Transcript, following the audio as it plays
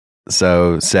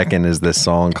So second is this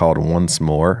song called Once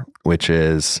More, which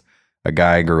is a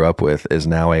guy I grew up with is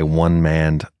now a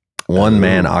one-man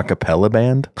a cappella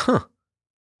band. Huh.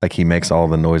 Like he makes all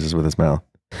the noises with his mouth.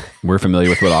 We're familiar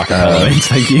with what acapella means.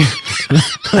 Thank you.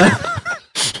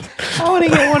 I want to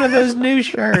get one of those new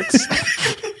shirts.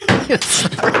 It's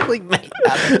really made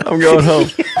out of I'm going home.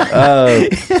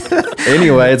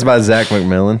 Anyway, it's by Zach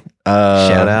McMillan.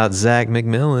 Shout out Zach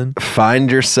McMillan.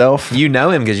 Find Yourself. You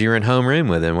know him because you were in homeroom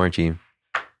with him, weren't you?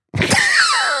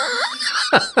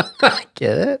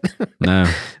 Get it? No.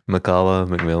 McCullough,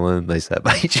 McMillan, they sat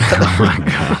by each other. Oh my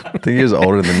God. I think he was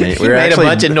older than me. He made a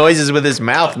bunch of noises with his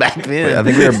mouth back then. I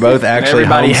think we were both actually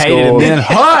Everybody hated him homeschooled. then.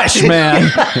 Hush,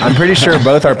 man. I'm pretty sure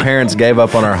both our parents gave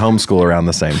up on our homeschool around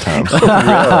the same time.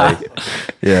 Really?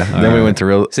 Yeah. Then we went to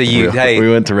we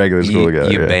went to regular school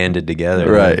together. You yeah. banded together.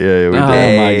 Right. Yeah. We Oh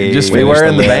did. my God. Just We finish were the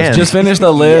in the list. band. Just finish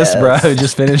the list, bro.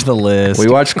 Just finish the list. We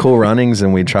watched Cool Runnings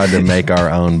and we tried to make our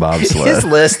own bobsled. His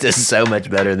list is so much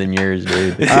better than yours,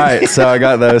 dude. All right, so I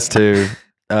got those two.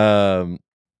 all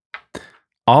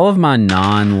of my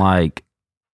non-like,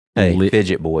 Hey,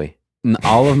 Fidget Boy.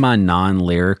 all of my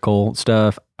non-lyrical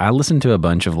stuff, I listen to a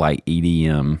bunch of like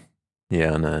EDM.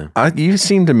 Yeah, I know. You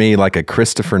seem to me like a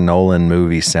Christopher Nolan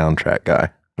movie soundtrack guy.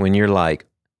 When you're like,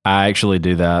 I actually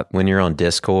do that. when you're on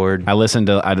Discord I listen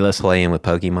playing with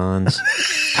Pokemons,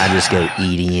 I just go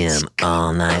EDM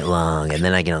all night long. And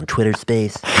then I get on Twitter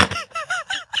Space.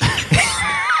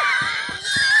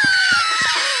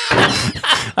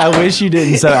 I wish you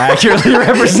didn't so accurately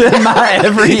represent my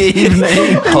every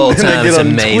evening. Whole time it's get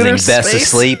on amazing. Twitter Best Space?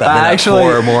 asleep. I I've been up actually-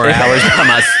 4 or more hours by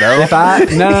myself. If I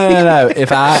no.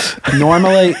 If I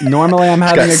normally I'm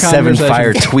having Got a 7 conversation.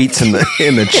 fire tweets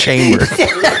in the chamber.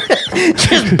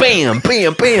 Just bam,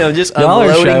 bam, bam. Just Y'all are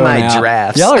unloading showing my out.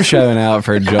 drafts. Y'all are showing out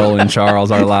for Joel and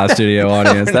Charles, our live studio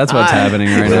audience. That's what's happening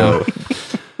right now.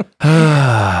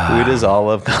 We just all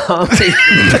love comedy.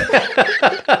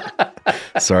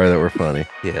 Sorry that we're funny.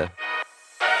 Yeah.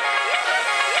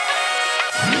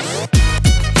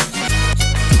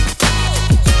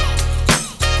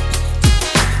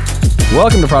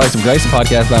 Welcome to Products of Grace, a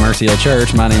podcast by Mercy Hill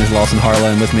Church. My name is Lawson Harlow,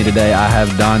 and with me today I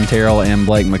have Don Terrell and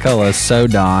Blake McCullough. So,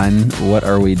 Don, what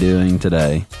are we doing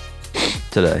today?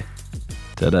 Today.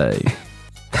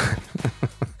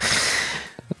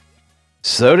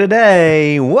 So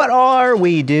today, what are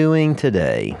we doing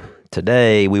today?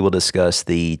 Today, we will discuss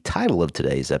the title of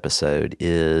today's episode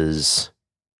is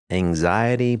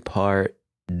Anxiety Part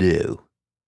 2.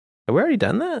 Have we already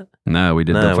done that? No, we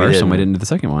did No, the we first one. We didn't. didn't do the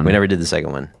second one. We never did the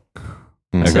second one.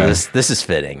 Okay. So this is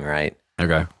fitting, right?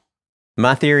 Okay.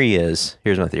 My theory is,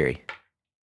 here's my theory.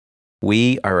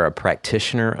 We are a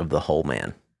practitioner of the whole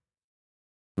man.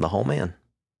 The whole man.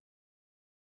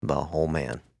 The whole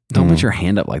man. Don't put your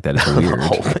hand up like that. It's The weird.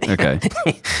 whole man. Okay.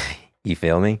 You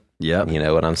feel me? Yep. You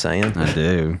know what I'm saying? I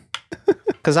do.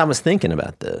 Because I was thinking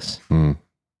about this. Hmm.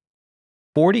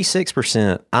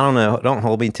 46%, I don't know, don't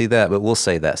hold me to that, but we'll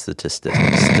say that statistic.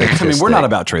 I mean, we're not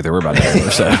about truth. We're about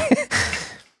truth. So.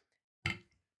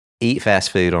 Eat fast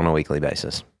food on a weekly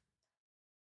basis.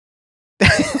 So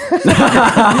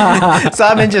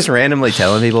I've been just randomly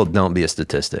telling people, don't be a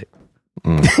statistic.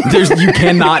 You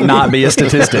cannot not be a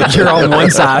statistic. You're on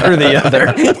one side or the other.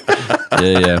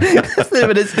 Yeah.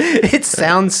 But it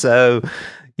sounds so,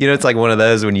 it's like one of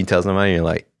those when you tell somebody, you're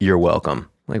like, you're welcome.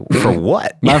 Like, for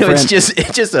what? My friend- it just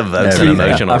evokes an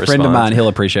emotional A friend of response. mine, he'll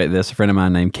appreciate this. A friend of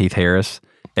mine named Keith Harris.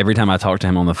 Every time I talked to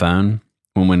him on the phone,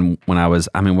 when I was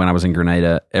in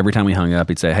Grenada, every time we hung up,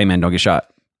 he'd say, "Hey man, don't get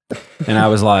shot." And I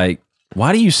was like,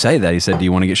 "Why do you say that?" He said, "Do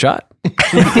you want to get shot?"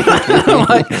 I'm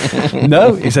like,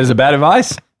 "No." He says, "Is it bad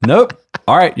advice?" "Nope."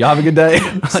 "All right, y'all have a good day."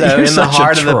 So You're in the such a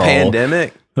heart of the troll.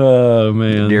 pandemic, Oh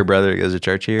man. dear brother that goes to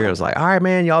church here, I was like, all right,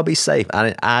 man, y'all be safe.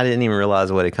 I didn't even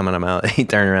realize what had come out of my mouth. He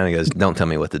turned around and goes, don't tell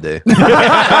me what to do.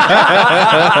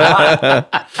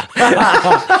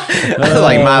 I was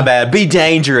like, my bad. Be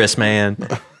dangerous, man.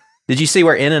 Did you see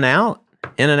where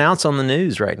In-N-Out's on the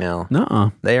news right now?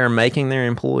 Nuh-uh. They are making their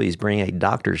employees bring a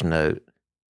doctor's note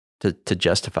to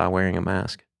justify wearing a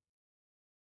mask.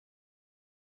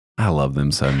 I love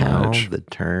them so How much. the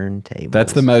turntables.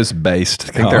 That's the most based.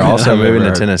 I think they're also moving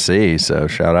to Tennessee, so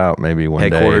shout out. Maybe one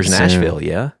headquarters day Nashville, soon,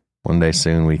 yeah? one day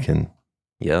soon we can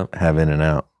Yep. have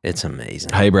In-N-Out. It's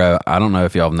amazing. Hey, bro, I don't know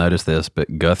if y'all have noticed this,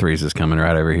 but Guthrie's is coming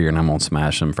right over here, and I'm going to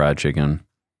smash some fried chicken.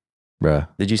 Bruh.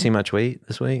 Did you see my tweet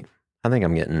this week? I think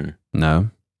I'm getting... No?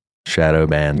 Shadow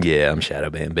band. Yeah, I'm shadow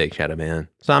band, big shadow band.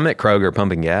 So I'm at Kroger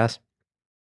pumping gas,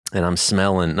 and I'm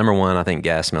smelling... Number one, I think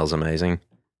gas smells amazing.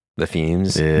 The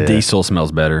fumes. Yeah. Diesel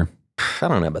smells better. I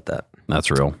don't know about that.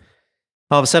 That's real.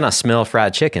 All of a sudden I smell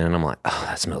fried chicken and I'm like, oh,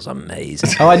 that smells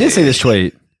amazing. Oh, I did see this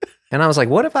tweet. And I was like,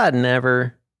 what if I'd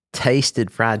never tasted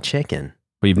fried chicken?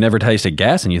 Well, you've never tasted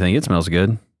gas and you think it smells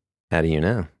good. How do you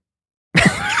know?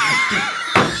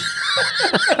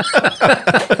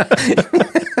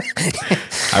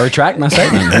 I retract my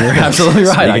statement. You're absolutely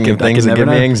right. Speaking of things that give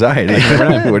me anxiety.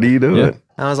 What are you doing? Yeah.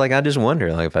 I was like, I just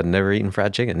wonder, like, if I'd never eaten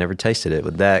fried chicken, never tasted it,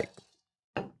 would that,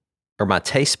 are my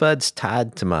taste buds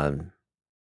tied to my, what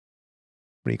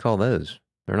do you call those?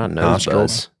 They're not nose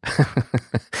Nostrils.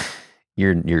 buds.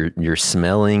 You're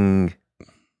smelling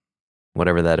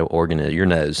whatever that organ is, your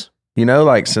nose. You know,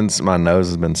 like since my nose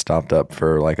has been stopped up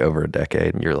for like over a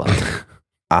decade, You're like,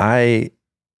 I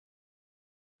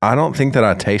don't think that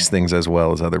I taste things as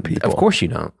well as other people. of course you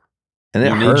don't. And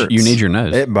it hurts. You need your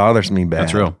nose. It bothers me bad.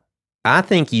 That's real. I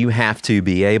think you have to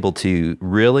be able to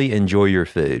really enjoy your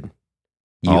food.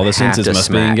 You All the have senses to must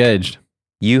be smack. engaged.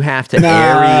 You have to No.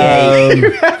 aerate.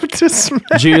 You have to smack.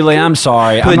 Julie, I'm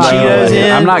sorry. Put I'm not Cheetos gonna,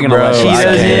 in, I'm not going to bro, let you I say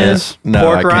Cheetos in, this. No,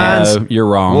 pork I can't. rinds, No, you're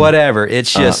wrong. whatever.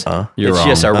 It's just You're it's wrong.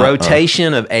 just a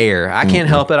rotation of air. I can't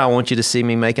help it. I want you to see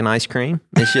me making ice cream.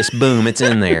 It's just boom, it's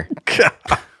in there.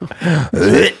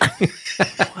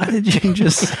 What did you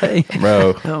just say?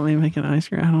 Bro, Help me make an ice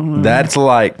cream. I don't know. that's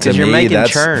like, to 'Cause you're me, making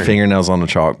that's churn. fingernails on the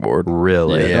chalkboard.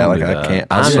 Really? Yeah, don't like do I that. can't.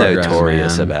 I'm That's so gross,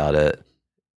 notorious man. about it.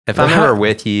 If Well, I'm how- ever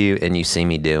with you and you see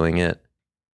me doing it,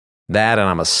 that and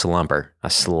I'm a slumper. I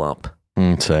slump.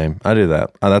 Same. I do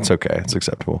that. That's okay. It's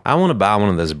acceptable. I want to buy one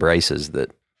of those braces that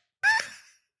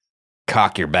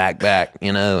cock your back,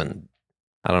 and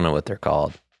I don't know what they're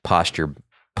called. Posture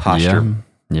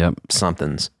Yep.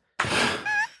 somethings.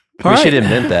 All We should right.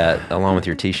 invent that along with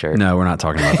your t-shirt. No, we're not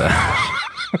talking about that.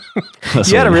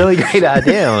 You had a really great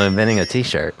idea on inventing a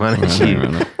t-shirt. Why don't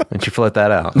you float that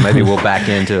out? Maybe we'll back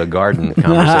into a garden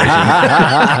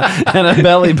conversation. and a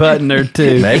belly button or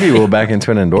two. Maybe we'll back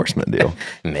into an endorsement deal.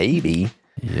 Maybe.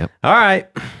 Yep. All right.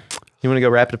 You want to go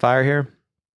rapid fire here?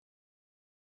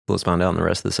 Let's find out in the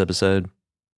rest of this episode.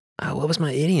 Oh, what was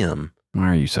my idiom? Why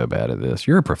are you so bad at this?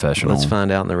 You're a professional. Let's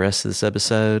find out in the rest of this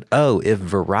episode. Oh, if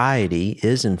variety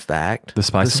is in fact The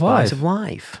spice of spice life. of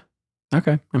life.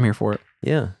 Okay, I'm here for it.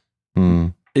 Yeah.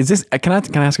 Is this? Can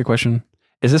I ask a question?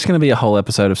 Is this going to be a whole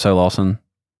episode of So Lawson?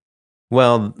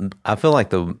 Well, I feel like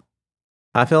the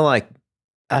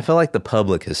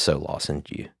public has so Lawsoned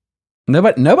you.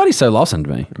 Nobody's So Lawsoned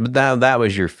me. But that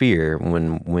was your fear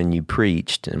when you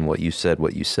preached and what you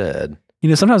said. You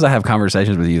know, sometimes I have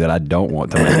conversations with you that I don't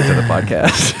want to make it to the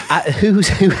podcast.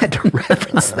 Who had to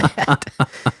reference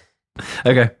that?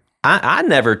 Okay. I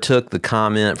never took the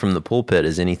comment from the pulpit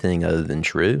as anything other than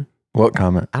true. What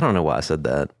comment? I don't know why I said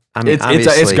that. I mean, It's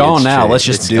obviously gone now. true. Let's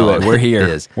just It's do gone. it. We're here. It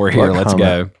is. We're here. What Let's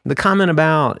comment? go. The comment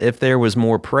about if there was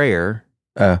more prayer,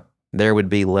 there would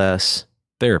be less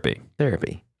Therapy.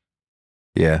 therapy.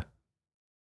 Yeah.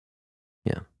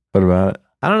 Yeah. What about it?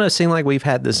 I don't know. It seemed like we've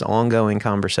had this ongoing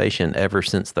conversation ever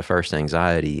since the first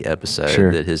anxiety episode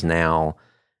Sure. that has now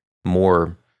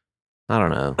more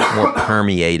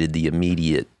permeated the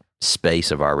immediate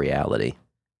space of our reality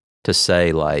to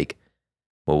say like,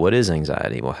 well, what is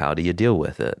anxiety? Well, how do you deal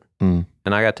with it? Mm.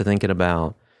 And I got to thinking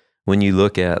about when you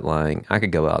look at like, I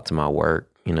could go out to my work,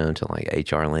 to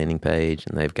like HR landing page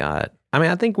and they've got,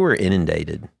 I think we're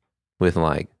inundated with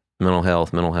like mental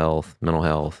health,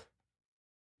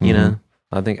 you know?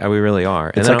 I think we really are.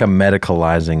 It's then like a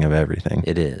medicalizing of everything.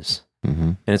 it is. Mm-hmm.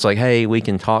 And it's like, hey, we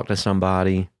can talk to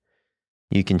somebody.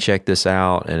 You can check this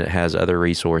out, and it has other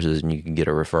resources, and you can get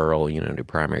a referral, to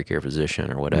primary care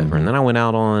physician or whatever. Mm-hmm. And then I went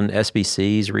out on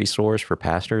SBC's resource for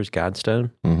pastors,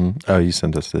 Godstone. Mm-hmm. Oh, you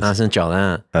sent us this. I sent y'all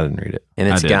that, I didn't read it. and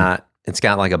I it's didn't.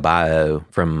 got like a bio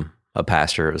from a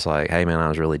pastor. It was like, hey man, I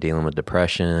was really dealing with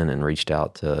depression and reached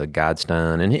out to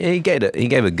Godstone, and he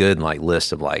gave a good like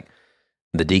list of like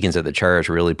the deacons at the church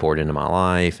really poured into my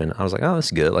life, and I was like, oh,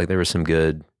 that's good. Like there was some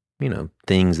good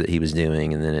things that he was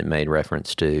doing, and then it made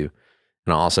reference to.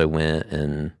 And I also went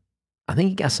and I think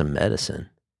he got some medicine.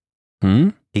 Hmm?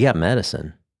 He got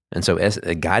medicine. And so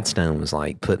Godstone was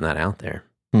like putting that out there.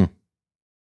 Hmm.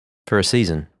 For a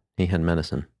season, he had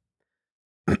medicine.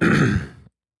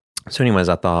 So anyways,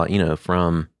 I thought,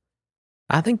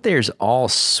 I think there's all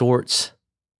sorts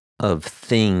of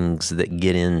things that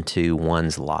get into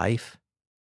one's life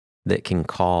that can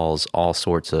cause all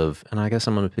sorts of, and I guess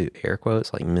I'm going to put air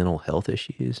quotes, like mental health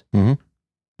issues. Mhm.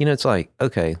 It's like,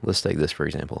 okay, let's take this for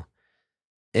example.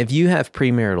 If you have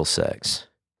premarital sex,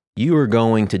 you are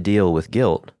going to deal with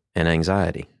guilt and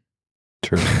anxiety.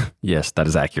 True. Yes, that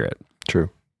is accurate.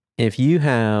 True. If you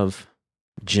have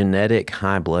genetic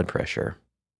high blood pressure,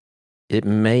 it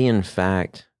may in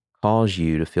fact cause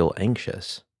you to feel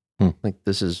anxious. Hmm. Like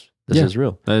this is This is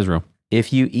real. That is real.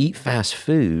 If you eat fast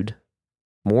food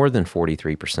more than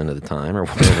 43% of the time, or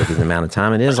whatever the amount of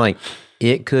time it is, like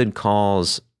it could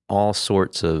cause all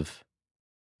sorts of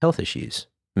health issues,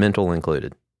 mental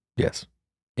included. Yes.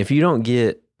 If you don't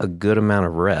get a good amount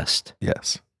of rest,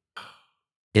 Yes.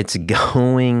 it's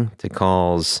going to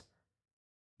cause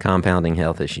compounding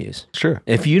health issues. Sure.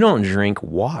 If you don't drink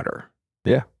water,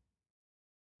 Yeah.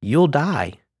 you'll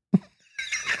die.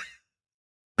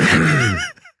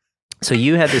 So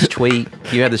you had this tweet.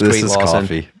 This tweet, is Lawson.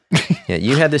 coffee. Yeah,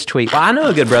 you had this tweet. Well, I know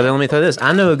a good brother. Let me throw this.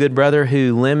 I know a good brother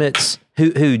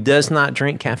who does not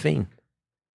drink caffeine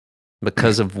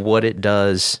because of what it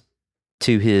does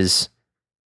to his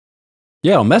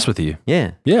Yeah, I'll mess with you.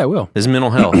 Yeah, it will. his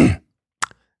mental health.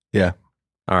 Yeah.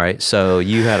 All right. So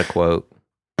you had a quote.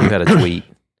 You had a tweet.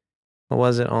 What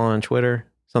was it on Twitter?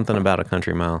 Something about a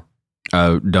country mile.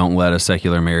 Oh, don't let a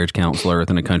secular marriage counselor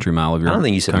within a country mile of your I don't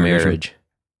think you said congregation. marriage.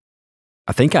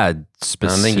 I think I I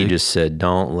think you just said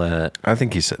don't let. I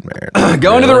think he said marriage.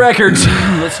 Go into the records.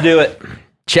 Let's do it.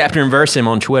 Chapter and verse him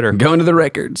on Twitter. Go into the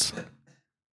records.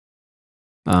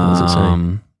 does it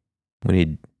say? We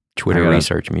need Twitter I gotta-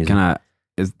 research music. I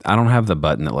don't have the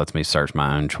button that lets me search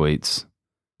my own tweets.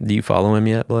 Do you follow him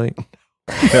yet, Blake?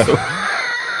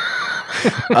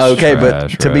 Okay, but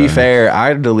Trash, to be right. fair,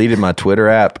 I deleted my Twitter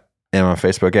app and my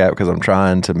Facebook app because I'm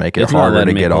trying to make it It's not harder to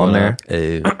letting me get pull on it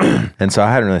there. up. And so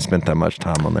I hadn't really spent that much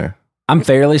time on there. I'm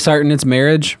fairly certain it's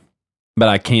marriage, but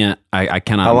I can't. I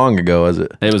cannot. How long ago was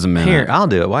it? It was a minute. Here, I'll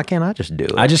do it. Why can't I just do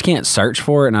it? I just can't search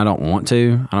for it, and I don't want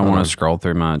to. I don't want to scroll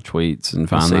through my tweets and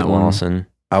find Let's see, that one. Lawson.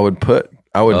 I would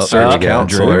search okay,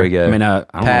 counselor. There we go. I mean, I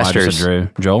don't know why I just Pastors. said Drew.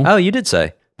 Joel? Oh, you did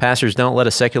say pastors don't let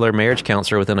a secular marriage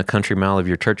counselor within a country mile of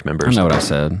your church I members. know what I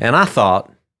said. And I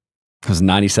thought, I was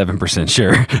 97%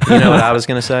 sure. you know what I was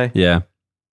going to say? Yeah.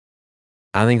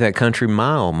 I think that country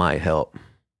mile might help.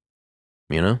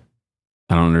 You know?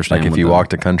 I don't understand. Like if what you the-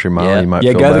 walked a country mile, Yeah. you might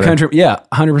Yeah, feel go to better. the country. Yeah,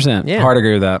 100%. Yeah. Hard to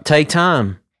agree with that. Take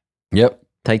time. Yep.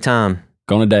 Take time.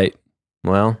 Go on a date.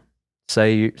 Well,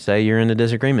 say you're in a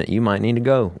disagreement. You might need to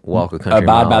go walk a country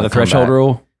mile. Abide by the and come threshold back,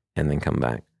 rule. and then come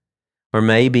back. Or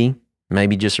maybe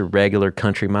just a regular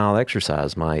country mile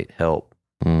exercise might help.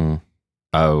 Mm.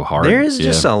 Oh, hard. There is Yeah.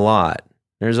 just a lot.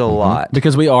 There's a lot.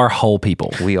 Because we are whole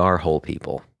people. We are whole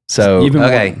people. So Even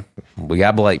Okay, we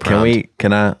got Blake. can primed.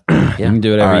 can I? You can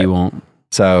do whatever All right. you want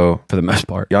So for the most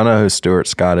part. y'all know who Stuart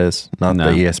Scott is? Not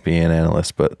No. the ESPN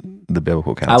analyst, but the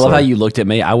biblical counselor. I love how you looked at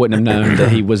me. I wouldn't have known that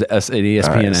he was an ESPN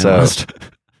All right, so- analyst.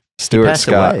 Stuart Passed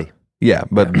Scott. away. Yeah,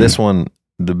 but this one,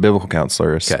 the biblical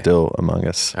counselor, is Okay. still among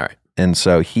us. All right. And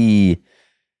so he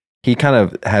kind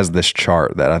of has this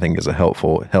chart that I think is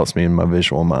helps me in my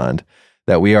visual mind,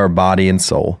 that we are body and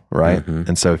soul, right? Mhm.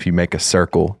 And so if you make a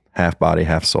circle, half body,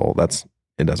 half soul,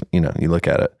 it doesn't, you look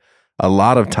at it. A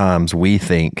lot of times we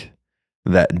think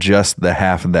that just the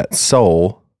half of that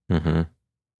soul Mm-hmm.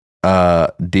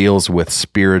 deals with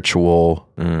spiritual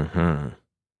Mm-hmm.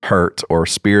 hurt or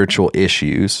spiritual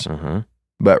issues, Mm-hmm.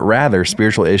 but rather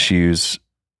spiritual issues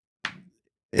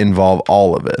involve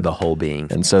all of it. The whole being.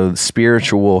 And so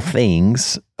spiritual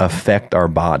things affect our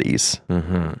bodies.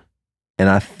 Mm-hmm. And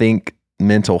I think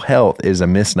mental health is a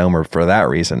misnomer for that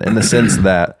reason, in the sense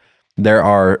that there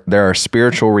are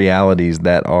spiritual realities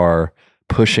that are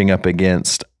pushing up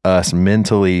against us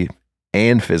mentally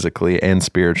and physically and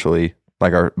spiritually,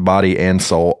 like our body and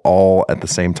soul all at the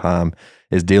same time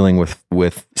is dealing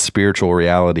with spiritual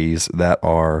realities that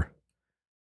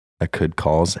could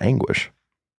cause anguish.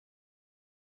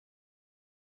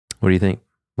 What do you think,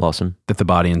 Lawson? That the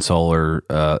body and soul are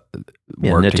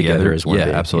work knit together as one Yeah,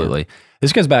 being, absolutely.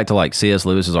 This goes back to like C.S.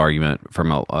 Lewis's argument from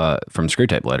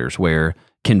Screwtape Letters, where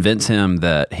convince him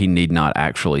that he need not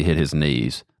actually hit his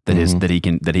knees, that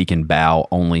he can bow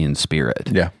only in spirit.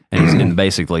 Yeah. And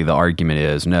basically the argument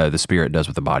is no, the spirit does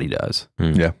what the body does.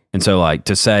 Yeah. And so like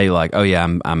to say like, oh yeah,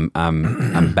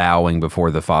 I'm bowing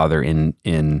before the Father in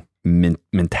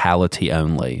mentality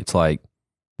only. It's like,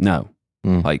 no,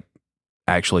 like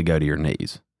actually go to your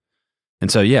knees.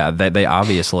 And so yeah, they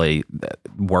obviously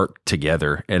work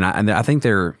together, and I think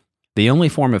they're the only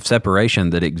form of separation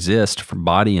that exists from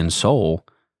body and soul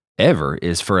ever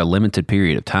is for a limited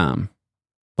period of time.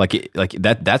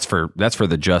 That's for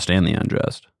the just and the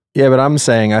unjust. Yeah, but I'm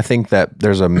saying I think that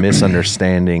there's a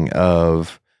misunderstanding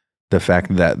of the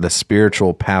fact that the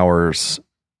spiritual powers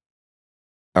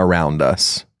around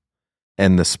us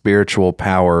and the spiritual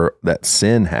power that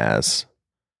sin has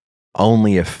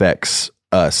only affects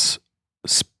us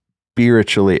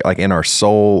spiritually, like in our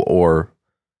soul or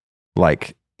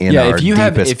like in our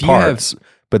deepest parts.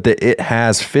 but it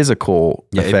has physical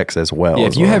effects as well. Yeah,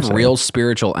 is if you what I'm have saying. real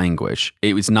spiritual anguish,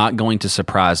 it was not going to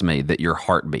surprise me that your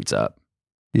heart beats up.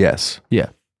 Yes. Yeah.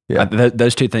 Yeah.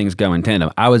 Those two things go in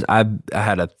tandem. I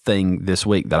had a thing this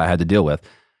week that I had to deal with,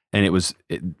 and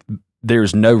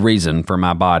there's no reason for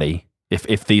my body,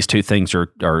 if these two things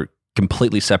are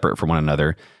completely separate from one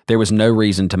another, there was no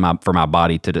reason for my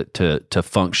body to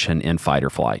function in fight or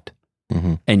flight.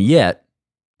 Mm-hmm. And yet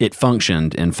it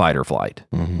functioned in fight or flight.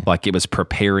 Mm-hmm. Like it was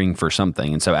preparing for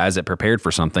something. And so as it prepared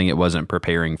for something, it wasn't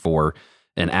preparing for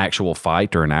an actual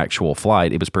fight or an actual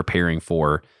flight. It was preparing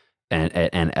for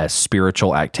a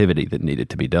spiritual activity that needed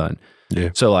to be done. Yeah.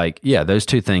 So those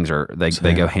two things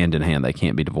they go hand in hand. They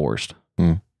can't be divorced.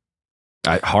 Mm.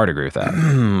 I hard agree with that.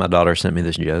 My daughter sent me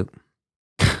this joke.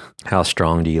 How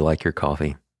strong do you like your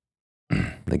coffee?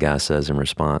 The guy says in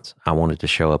response, I want it to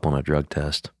show up on a drug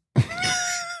test.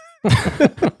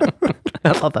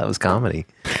 I thought that was comedy.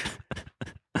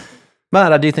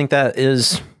 But I do think that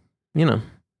is,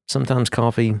 sometimes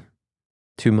coffee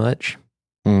too much.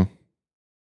 Mm.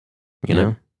 You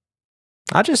know?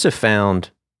 I just have found,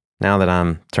 now that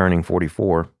I'm turning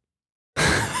 44,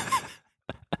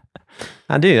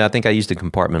 I think I used to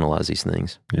compartmentalize these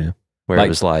things. Yeah. Where it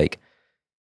was like,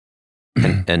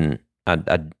 and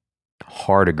I'd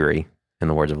hard agree, in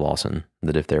the words of Lawson,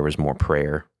 that if there was more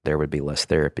prayer, there would be less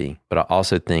therapy. But I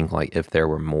also think like if there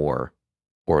were more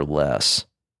or less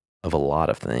of a lot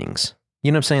of things,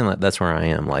 you know what I'm saying? Like that's where I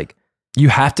am. Like You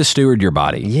have to steward your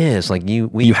body. yes, like you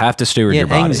have to steward your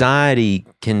body. Anxiety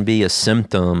can be a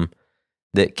symptom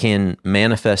that can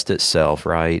manifest itself,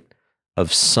 right,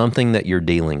 of something that you're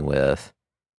dealing with.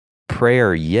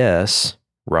 Prayer, yes,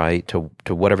 right, to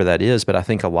whatever that is. But I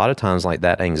think a lot of times like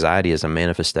that anxiety is a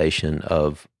manifestation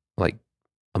of like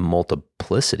a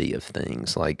multiplicity of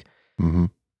things. Like Mm-hmm.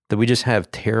 that we just have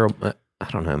terrible, I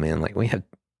don't know, man. Like we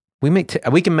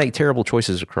can make terrible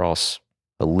choices across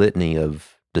a litany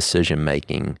of decision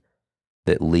making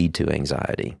that lead to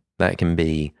anxiety. That can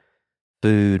be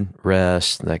food,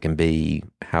 rest, that can be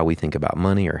how we think about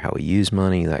money or how we use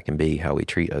money, that can be how we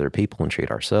treat other people and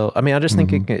treat ourselves. I mean, I just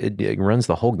think it runs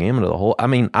the whole gamut of the whole. I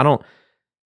mean,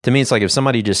 to me, it's like if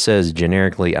somebody just says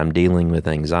generically, I'm dealing with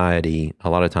anxiety, a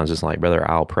lot of times it's like, brother,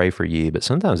 I'll pray for you. But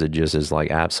sometimes it just is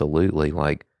like, absolutely,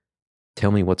 like,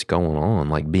 tell me what's going on.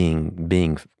 Like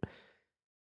being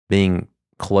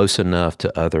close enough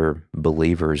to other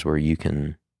believers where you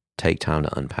can take time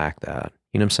to unpack that.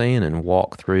 You know what I'm saying? And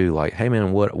walk through like, hey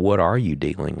man, what are you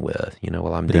dealing with?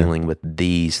 Well, I'm dealing with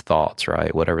these thoughts,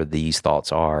 right? Whatever these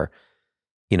thoughts are,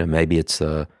 maybe it's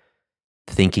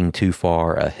thinking too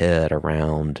far ahead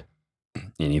around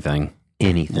anything,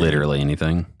 literally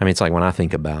anything. I mean, it's like when I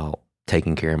think about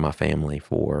taking care of my family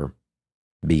for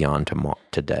beyond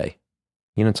today,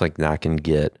 it's like I can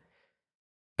get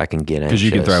anxious. Because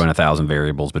you can throw in 1,000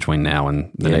 variables between now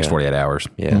and the next 48 hours.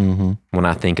 Yeah. Mm-hmm. When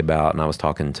I think about, and I was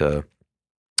talking to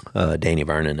Danny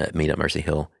Vernon at Meet Up Mercy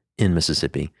Hill in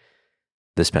Mississippi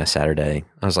this past Saturday,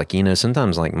 I was like,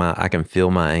 sometimes like I can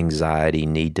feel my anxiety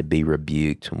need to be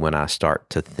rebuked when I start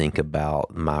to think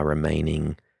about my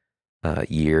remaining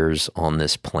years on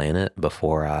this planet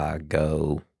before I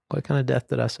go. What kind of death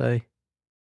did I say?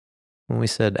 When we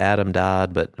said Adam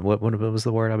died, but what was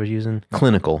the word I was using?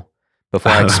 Clinical.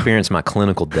 Before I experience my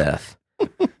clinical death. And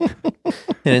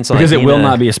it's like, because it will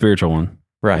not be a spiritual one.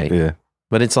 Right. Yeah.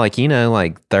 But it's like,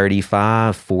 like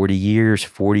 35, 40 years,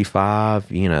 45,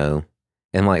 and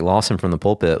like Lawson from the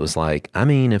pulpit was like, I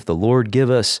mean, if the Lord give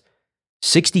us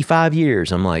 65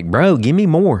 years, I'm like, bro, give me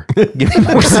more. Give me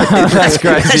more. That's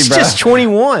crazy, That's bro. just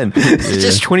 21. It's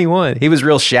just 21. He was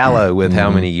real shallow with how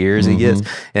many years he gets.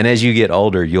 And as you get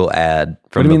older, you'll add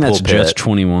from What do you the mean that's pulpit. just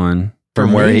 21?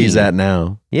 From For where me. he's at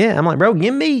now. Yeah, I'm like, bro,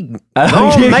 give me, make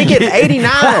it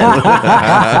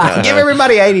 89. Give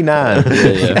everybody 89.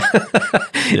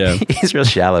 Yeah. He's real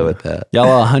shallow with that. Y'all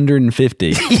are 150.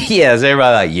 Yes,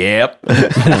 everybody like, yep.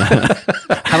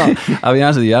 I'll be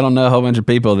honest with you, I don't know a whole bunch of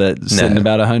people that sitting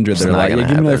about 100 that are not like, gonna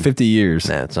give me another happen. 50 years.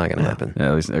 No, it's not going to happen. Yeah,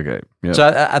 at least, okay. Yep.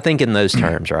 So I think in those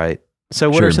terms, right? So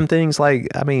what Sure. are some things like,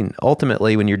 I mean,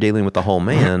 ultimately when you're dealing with the whole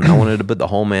man, I wanted to put the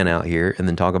whole man out here and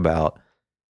then talk about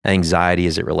anxiety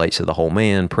as it relates to the whole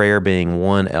man, prayer being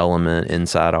one element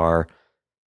inside our,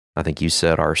 I think you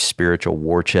said our spiritual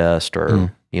war chest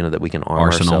or, that we can arm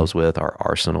Arsenal. ourselves with, our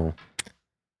arsenal.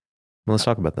 Well, let's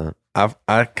talk about that.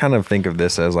 I kind of think of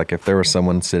this as like if there was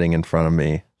someone sitting in front of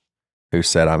me who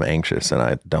said I'm anxious and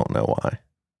I don't know why,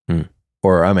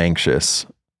 or I'm anxious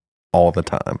all the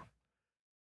time.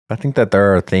 I think that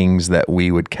there are things that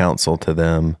we would counsel to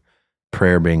them,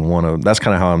 prayer being one of them. That's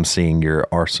kind of how I'm seeing your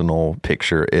arsenal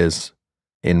picture is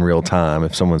in real time,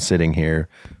 if someone's sitting here,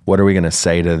 what are we going to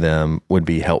say to them would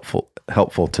be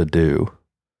helpful to do?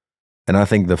 And I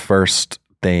think the first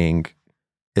thing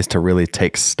is to really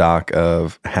take stock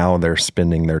of how they're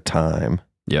spending their time.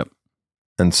 Yep.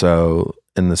 And so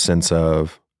in the sense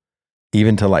of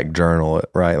even to like journal it,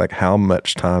 right? Like how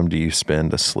much time do you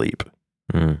spend asleep?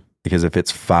 Because if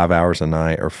it's 5 hours a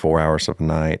night or 4 hours a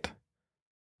night,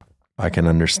 I can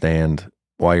understand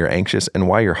why you're anxious and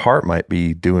why your heart might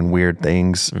be doing weird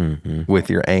things with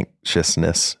your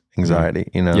anxiousness, anxiety,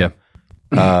 you know?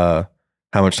 Yeah.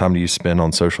 How much time do you spend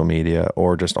on social media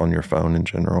or just on your phone in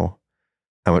general?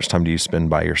 How much time do you spend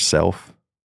by yourself?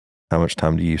 How much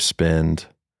time do you spend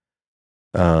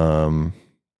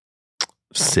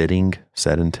sitting,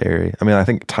 sedentary? I mean, I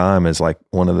think time is like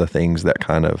one of the things that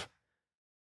kind of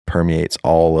permeates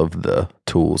all of the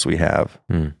tools we have.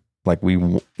 Like we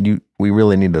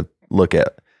really need to look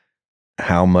at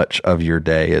how much of your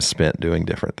day is spent doing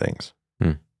different things.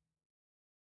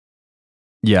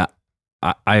 Yeah,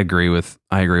 I agree with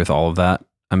all of that.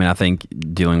 I mean, I think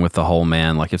dealing with the whole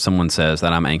man, like if someone says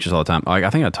that I'm anxious all the time, like I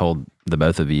think I told the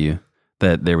both of you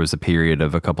that there was a period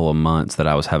of a couple of months that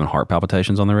I was having heart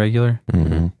palpitations on the regular.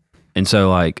 And so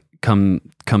like come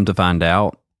to find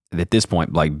out at this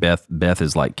point, like Beth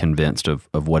is like convinced of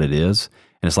what it is.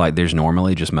 And it's like, there's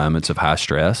normally just moments of high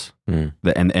stress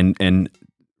and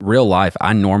real life.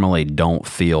 I normally don't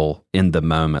feel in the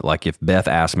moment. Like if Beth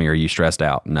asked me, are you stressed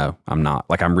out? No, I'm not.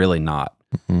 Like, I'm really not.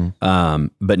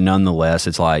 But nonetheless,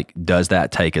 it's like, does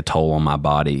that take a toll on my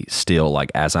body still?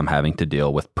 Like as I'm having to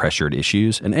deal with pressured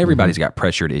issues, and everybody's got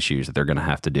pressured issues that they're going to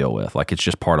have to deal with. Like it's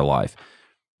just part of life.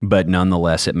 But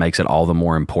nonetheless, it makes it all the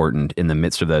more important in the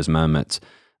midst of those moments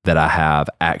that I have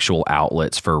actual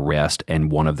outlets for rest.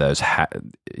 And one of those,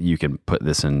 you can put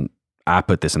this in, I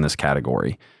put this in this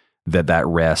category, that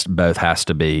rest both has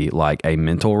to be like a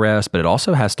mental rest, but it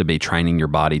also has to be training your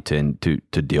body to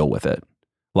deal with it.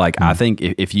 Like, I think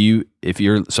if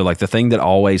you're, so like the thing that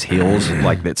always heals,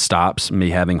 like that stops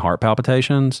me having heart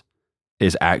palpitations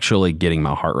is actually getting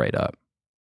my heart rate up.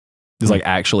 It's like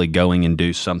actually going and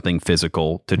do something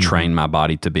physical to train my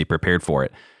body to be prepared for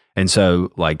it. And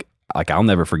so like I'll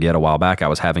never forget a while back, I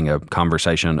was having a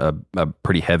conversation, a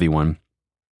pretty heavy one,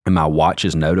 and my watch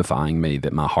is notifying me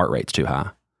that my heart rate's too high.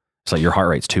 It's like, your heart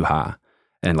rate's too high.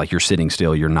 And like, you're sitting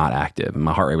still, you're not active. And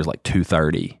my heart rate was like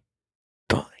 230.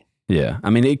 Yeah. I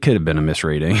mean, it could have been a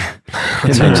misreading.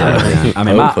 I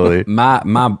mean,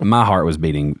 my heart was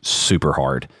beating super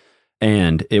hard,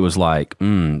 and it was like,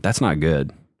 that's not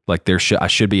good. Like I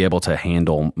should be able to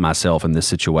handle myself in this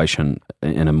situation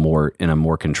in a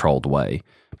more controlled way.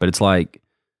 But it's like,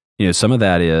 you know, some of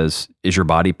that is your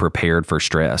body prepared for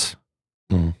stress?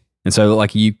 And so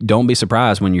like, you don't be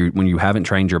surprised when you haven't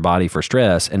trained your body for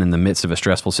stress, and in the midst of a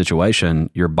stressful situation,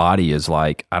 your body is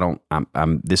like,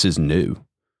 this is new.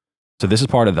 So this is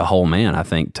part of the whole man, I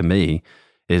think, to me,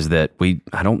 is that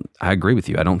I agree with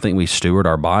you. I don't think we steward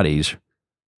our bodies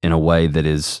in a way that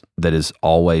is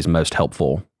always most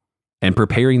helpful and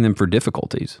preparing them for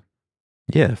difficulties.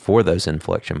 Yeah, for those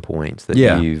inflection points that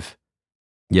you've,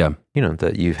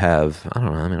 that you have, I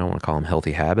don't know, I mean, I don't want to call them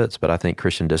healthy habits, but I think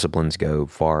Christian disciplines go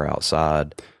far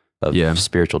outside of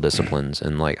spiritual disciplines.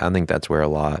 And like, I think that's where a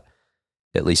lot,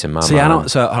 at least in my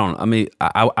mind. I mean,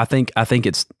 I think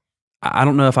it's, I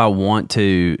don't know if I want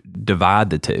to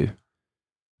divide the two,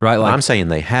 right? Like, I'm saying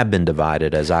they have been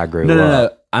divided as I grew up.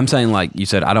 No. I'm saying, like you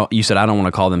said, I don't want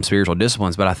to call them spiritual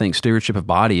disciplines, but I think stewardship of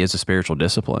body is a spiritual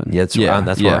discipline. Yeah,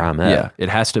 that's where I'm at. Yeah, it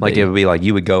has to like, be. It would be like,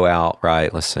 you would go out,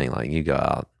 right? Let's say like you go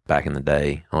out back in the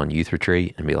day on youth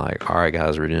retreat and be like, all right,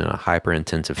 guys, we're doing a hyper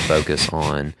intensive focus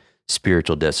on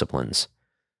spiritual disciplines.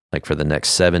 Like for the next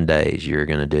 7 days, you're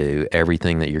going to do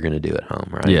everything that you're going to do at home,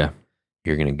 right? Yeah.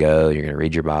 You're going to go, you're going to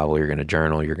read your Bible, you're going to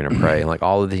journal, you're going to pray. And like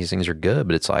all of these things are good,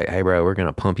 but it's like, hey, bro, we're going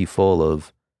to pump you full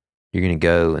of, you're going to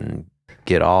go and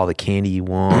get all the candy you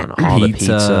want, all the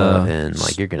pizza, and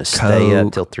like you're going to stay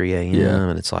up till 3 a.m. Yeah.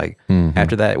 And it's like,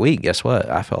 after that week, guess what?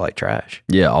 I felt like trash.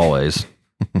 Yeah, always.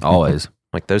 Always.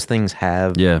 Like those things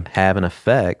have an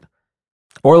effect.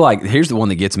 Or like, here's the one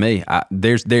that gets me.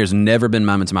 There's never been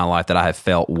moments in my life that I have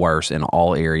felt worse in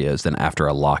all areas than after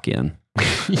a lock-in.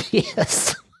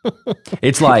 Yes.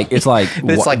 It's like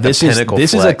this is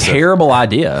a terrible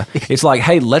idea. It's like,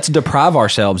 hey, let's deprive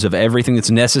ourselves of everything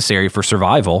that's necessary for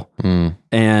survival,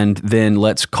 and then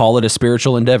let's call it a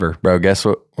spiritual endeavor. Bro, guess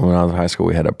what? When I was in high school,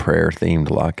 we had a prayer themed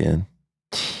lock-in.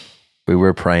 We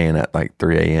were praying at like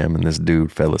 3 a.m. and this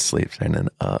dude fell asleep standing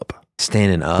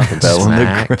up and fell on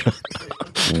the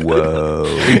ground.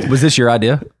 Whoa! Was this your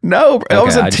idea? No, bro,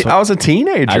 I was a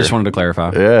teenager. I just wanted to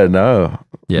clarify. Yeah, no.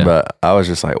 Yeah. But I was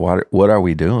just like, what are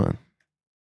we doing?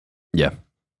 Yeah.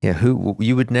 Yeah, who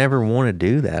you would never want to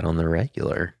do that on the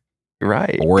regular.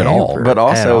 Right. Or at all. But At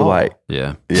also all. like,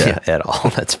 Yeah. yeah. At all.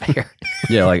 That's fair.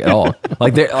 Yeah, like at all.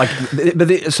 Like there, like,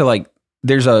 so like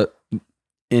there's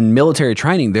in military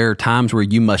training, there are times where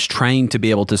you must train to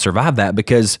be able to survive that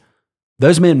because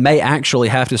those men may actually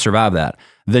have to survive that.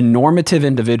 The normative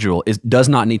individual does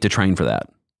not need to train for that.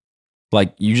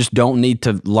 Like you just don't need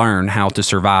to learn how to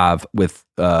survive with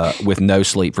no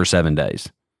sleep for 7 days.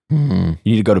 Mhm.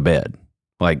 You need to go to bed.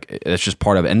 Like it's just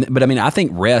part of it. But I mean, I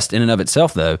think rest in and of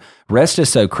itself, though, rest is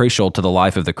so crucial to the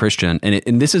life of the Christian.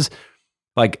 And this is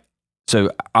like,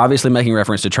 so obviously making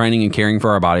reference to training and caring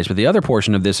for our bodies, but the other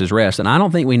portion of this is rest. And I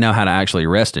don't think we know how to actually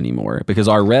rest anymore because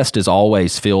our rest is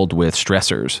always filled with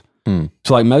stressors. So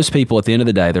like most people at the end of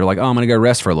the day, they're like, oh, I'm going to go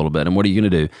rest for a little bit. And what are you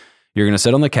going to do? You're going to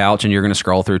sit on the couch and you're going to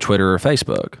scroll through Twitter or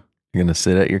Facebook. You're going to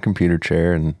sit at your computer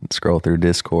chair and scroll through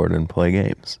Discord and play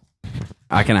games.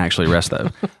 I can actually rest though.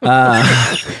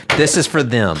 This is for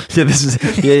them, Yeah, this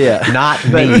is yeah. not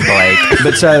me, Blake.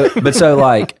 But so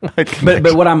like,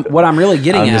 but what I'm really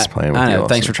getting I'm at, just playing with I you know,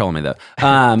 also. thanks for trolling me though.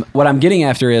 What I'm getting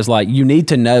after is like, you need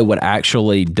to know what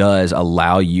actually does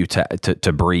allow you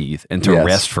to breathe and to Yes.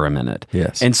 rest for a minute.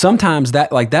 Yes. And sometimes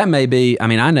that may be, I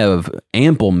mean, I know of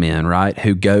ample men, right,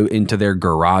 who go into their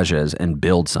garages and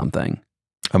build something.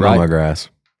 I'm Right. on my grass.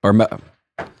 Or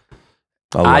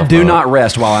I love do mowing- not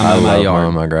rest while I'm I in my love yard.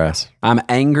 mowing my grass. I'm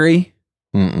angry.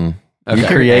 Mm-mm. Okay. You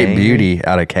create Angry. beauty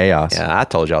out of chaos. Yeah, I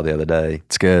told y'all the other day,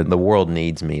 It's good. the world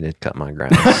needs me to cut my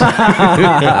grass.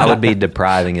 I would be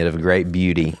depriving it of great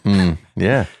beauty.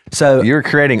 Yeah. So You're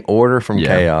creating order from Yeah,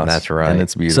 chaos. that's right. And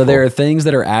it's beautiful. So there are things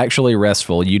that are actually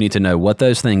restful. You need to know what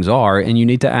those things are, and you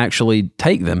need to actually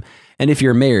take them. And if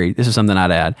you're married, this is something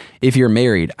I'd add. If you're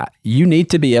married, you need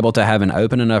to be able to have an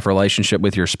open enough relationship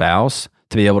with your spouse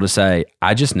to be able to say,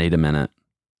 I just need a minute.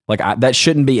 Like that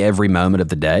shouldn't be every moment of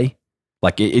the day.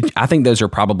 Like I think those are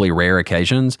probably rare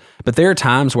occasions, but there are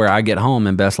times where I get home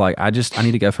and Beth's like, I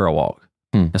need to go for a walk.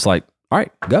 It's like, all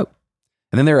right, go.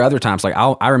 And then there are other times like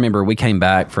I remember we came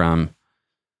back from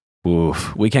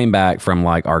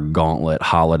like our gauntlet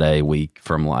holiday week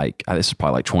from like, this is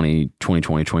probably like 2020,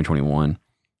 2021.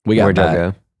 We got Where'd y'all back.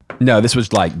 go? No, this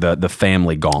was like the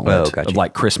family gauntlet Oh, gotcha. of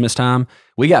like Christmas time.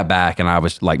 We got back and I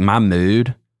was like, my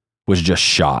mood was just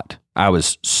shot. I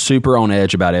was super on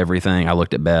edge about everything. I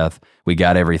looked at Beth. We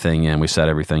got everything in. We set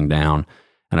everything down.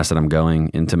 And I said, I'm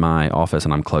going into my office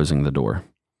and I'm closing the door.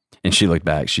 And she looked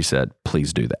back. She said,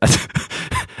 please do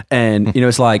that. And,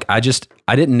 it's like, I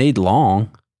didn't need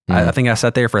long. I think I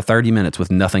sat there for 30 minutes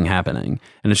with nothing happening.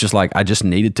 And it's just like, I just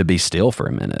needed to be still for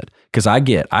a minute. Cause I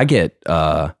get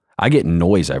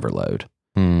noise overload.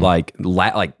 Like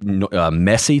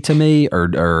messy to me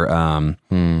or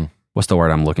what's the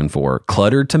word I'm looking for?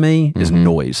 Cluttered to me is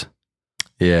noise.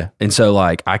 Yeah. And so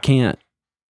like I can't.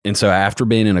 And so after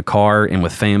being in a car and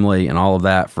with family and all of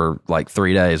that for like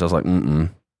 3 days, I was like,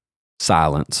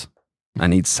 silence. I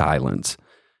need silence.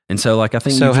 And so like I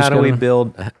think So you just how do we gotta-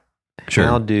 build? Sure.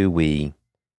 How do we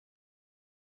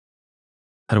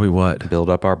what? build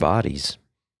up our bodies?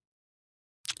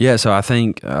 Yeah, so I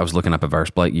think I was looking up a verse.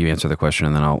 Blake, you answer the question,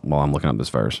 and then while I'm looking up this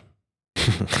verse.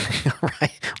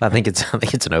 Right. I think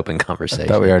it's an open I conversation.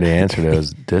 thought we already answered it. It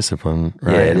was discipline,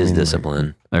 right? Yeah, it is I mean,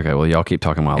 discipline, Okay, well, y'all keep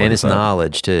talking while I look and it's this up.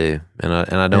 knowledge too. And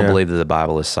I don't Yeah. believe that the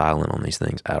Bible is silent on these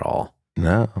things at all.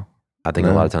 No. I think a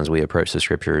No. lot of times we approach the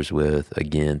scriptures with,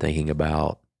 again, thinking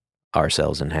about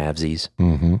ourselves in halvesies.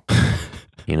 Mm-hmm.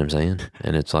 You know what I'm saying?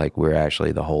 And it's like we're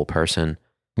actually the whole person.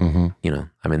 Mm-hmm.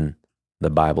 I mean, the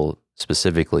Bible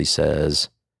specifically says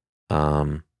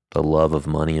the love of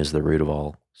money is the root of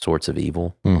all sorts of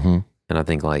evil. Mm-hmm. And I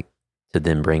think like to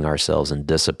then bring ourselves and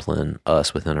discipline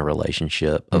us within a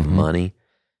relationship of Mhm. money.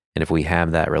 And if we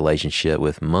have that relationship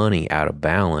with money out of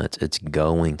balance, it's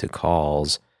going to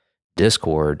cause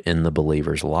discord in the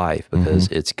believer's life because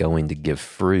it's going to give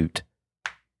fruit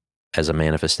as a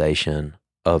manifestation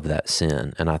of that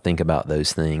sin. And I think about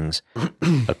those things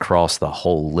across the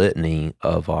whole litany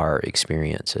of our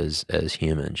experiences as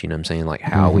humans. You know what I'm saying? Like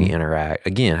how we interact,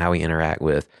 again, how we interact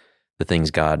with the things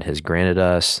God has granted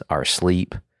us, our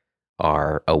sleep,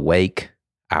 our awake,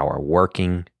 our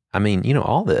working. I mean,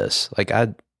 all this. Like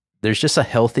there's just a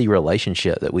healthy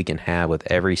relationship that we can have with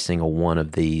every single one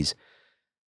of these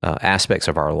aspects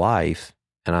of our life.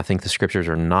 And I think the scriptures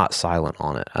are not silent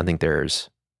on it. I think there's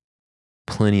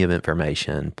plenty of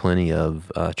information, plenty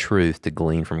of truth to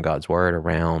glean from God's word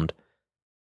around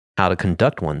how to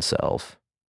conduct oneself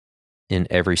in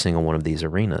every single one of these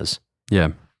arenas. Yeah.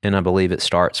 And I believe it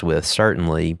starts with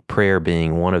certainly prayer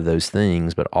being one of those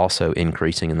things, but also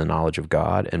increasing in the knowledge of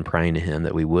God and praying to Him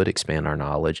that we would expand our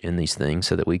knowledge in these things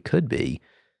so that we could be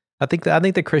I think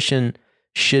the Christian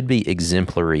should be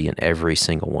exemplary in every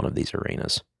single one of these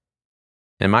arenas.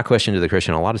 And my question to the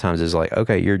Christian a lot of times is like,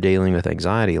 okay, you're dealing with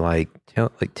anxiety.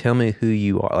 Tell me who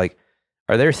you are. Like,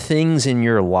 are there things in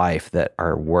your life that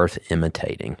are worth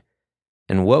imitating?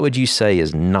 And what would you say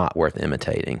is not worth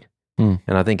imitating? And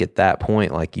I think at that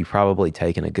point, like, you've probably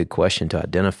taken a good question to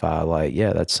identify, like,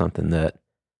 yeah, that's something that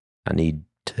I need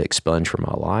to expunge from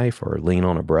my life, or lean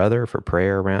on a brother for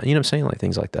prayer around. You know what I'm saying? Like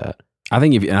things like that. I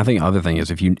think the other thing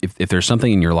is if there's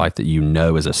something in your life that you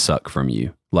know is a suck from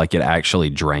you, like it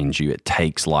actually drains you, it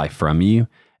takes life from you,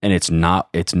 and it's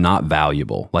not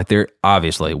valuable. Like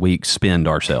obviously we expend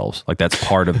ourselves. Like that's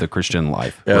part of the Christian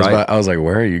life. Yeah, right? I was like,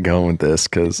 where are you going with this?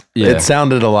 Because it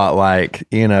sounded a lot like,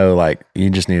 like you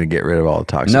just need to get rid of all the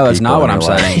toxic people. No, it's not what I'm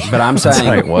saying. But I'm saying,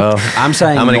 like, well, I'm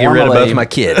saying I'm going to get rid of both my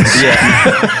kids.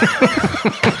 Yeah.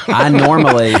 I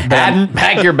normally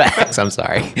pack your bags. I'm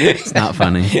sorry. It's not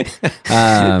funny. You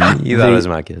thought it was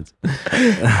my kids.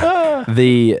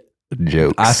 The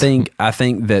jokes. I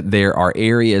think that there are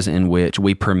areas in which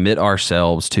we permit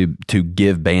ourselves to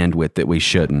give bandwidth that we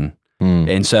shouldn't.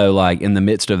 And so like in the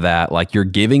midst of that, like you're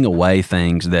giving away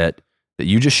things that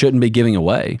you just shouldn't be giving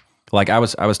away. Like I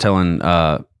was telling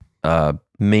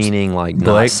meaning like Blake?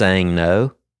 not saying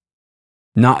no.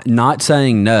 Not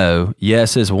saying no,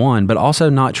 yes is one, but also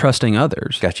not trusting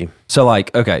others. Got you. So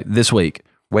like, okay, this week.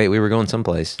 Wait, we were going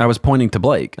someplace. I was pointing to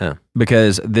Blake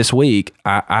because this week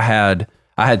I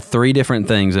had 3 different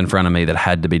things in front of me that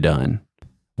had to be done.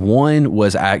 One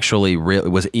was actually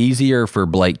it was easier for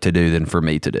Blake to do than for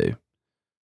me to do.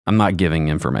 I'm not giving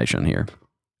information here.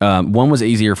 One was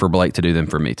easier for Blake to do than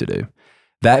for me to do.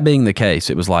 That being the case,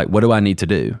 it was like, what do I need to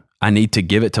do? I need to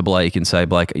give it to Blake and say,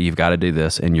 Blake, you've got to do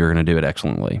this, and you're going to do it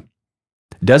excellently.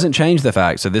 Doesn't change the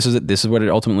fact. So this is what it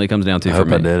ultimately comes down to for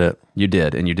me. I did it. You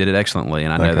did, and you did it excellently,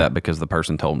 and I know that because the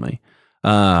person told me.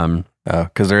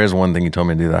 Because there is one thing you told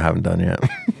me to do that I haven't done yet.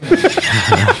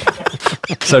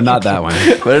 So not that one.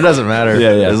 But it doesn't matter.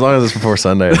 Yeah. As long as it's before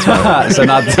Sunday, it's fine. so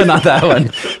not that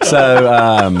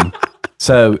one.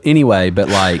 So anyway, but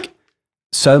like,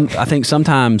 so I think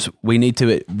sometimes we need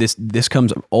to, this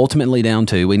comes ultimately down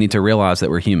to, we need to realize that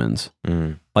we're humans.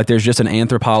 Like there's just an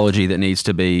anthropology that needs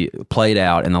to be played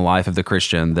out in the life of the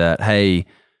Christian that, hey,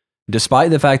 despite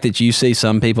the fact that you see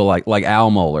some people like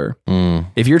Al Mohler,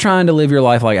 if you're trying to live your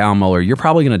life like Al Mohler, you're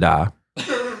probably going to die.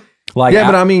 Like,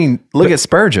 but I mean, look at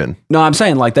Spurgeon. No, I'm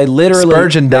saying like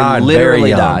Spurgeon died very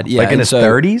young. Yeah, like in his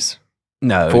 30s?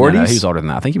 No, 40s? No, he was older than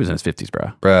that. I think he was in his 50s,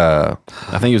 bro.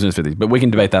 I think he was in his 50s, but we can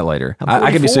debate that later.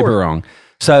 I could be super wrong.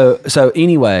 So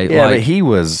anyway, yeah, like, but he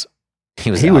was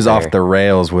off the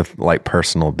rails with like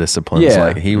personal disciplines. Yeah.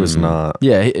 Like he was not.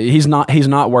 Yeah, he's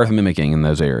not worth mimicking in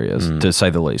those areas, to say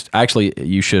the least. Actually,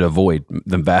 you should avoid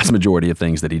the vast majority of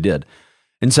things that he did.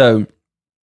 And so,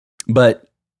 but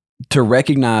to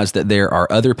recognize that there are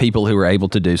other people who are able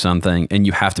to do something, and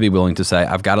you have to be willing to say,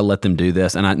 I've got to let them do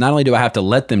this. And not only do I have to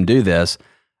let them do this,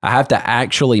 I have to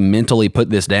actually mentally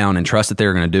put this down and trust that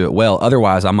they're going to do it well.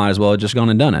 Otherwise, I might as well have just gone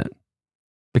and done it.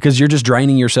 Because you're just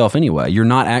draining yourself anyway. You're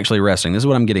not actually resting. This is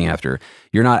what I'm getting after.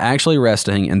 You're not actually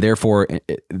resting, and therefore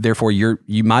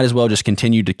you might as well just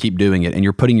continue to keep doing it, and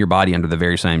you're putting your body under the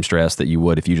very same stress that you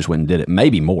would if you just went and did it,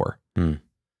 maybe more.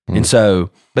 And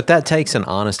so, but that takes an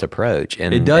honest approach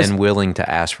and willing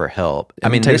to ask for help. I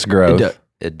mean, it takes growth.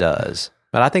 It does.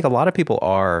 But I think a lot of people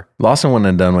are. Lawson wouldn't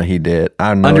have done what he did.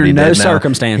 I know under what he no did now.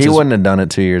 circumstances. He wouldn't have done it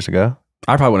 2 years ago.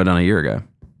 I probably would have done it a year ago.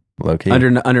 Low key.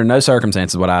 Under no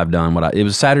circumstances would I have done it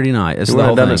was Saturday night. You would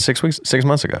have done it 6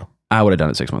 months ago. I would have done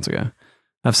it 6 months ago.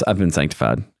 I've been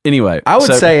sanctified. Anyway, I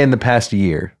would say in the past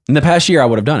year. In the past year, I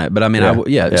would have done it. But I mean,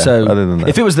 So other than that,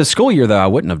 if it was the school year, though, I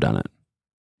wouldn't have done it.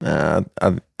 I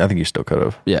think you still could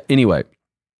have. Yeah. Anyway,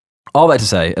 all that to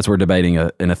say, as we're debating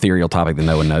an ethereal topic that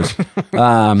no one knows,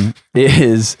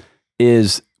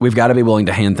 is we've got to be willing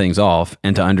to hand things off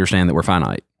and to understand that we're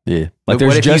finite. Yeah. Like,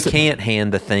 what if you can't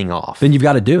hand the thing off? Then you've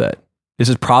got to do it. This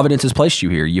is Providence has placed you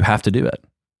here. You have to do it.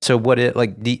 So but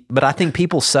I think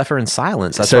people suffer in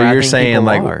silence. That's so you're saying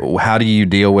like, how do you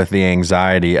deal with the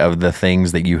anxiety of the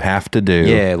things that you have to do?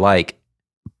 Yeah, like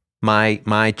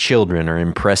my children are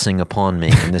impressing upon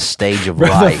me in this stage of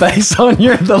life.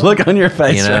 The look on your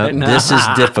face. You know, right now. this is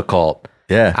difficult.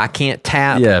 Yeah, I can't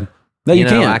tap. Yeah, no, you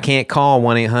can't. I can't call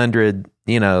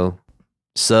 1-800.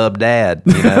 Sub dad.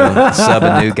 Sub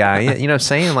a new guy. You know what I'm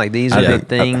saying? Like these are the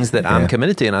things that I'm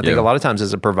committed to, and I think a lot of times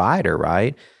as a provider,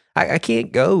 right? I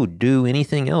can't go do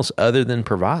anything else other than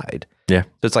provide. Yeah. So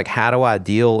it's like, how do I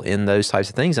deal in those types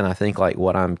of things? And I think like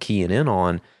what I'm keying in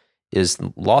on is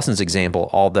Lawson's example,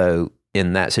 although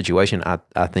in that situation,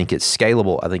 I think it's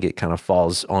scalable. I think it kind of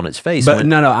falls on its face. But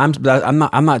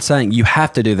I'm not saying you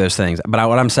have to do those things. But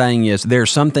what I'm saying is there are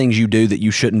some things you do that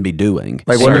you shouldn't be doing.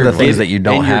 Like, what are the things that you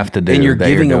don't have to do? And you're that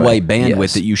giving doing? away bandwidth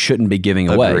Yes. that you shouldn't be giving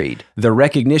away. Agreed. The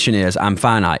recognition is I'm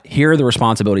finite. Here are the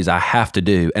responsibilities I have to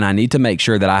do, and I need to make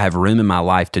sure that I have room in my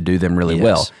life to do them really Yes.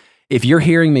 well. If you're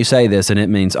hearing me say this and it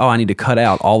means, oh, I need to cut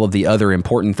out all of the other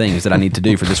important things that I need to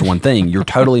do for this one thing, you're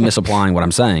totally misapplying what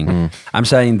I'm saying. I'm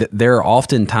saying that there are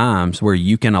often times where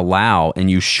you can allow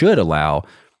and you should allow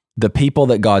the people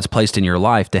that God's placed in your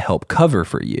life to help cover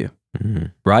for you,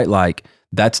 right? Like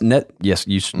that's yes,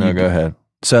 No, go ahead.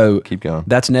 So Keep going.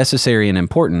 that's necessary and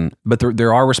important, but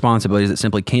there are responsibilities that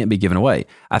simply can't be given away.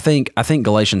 I think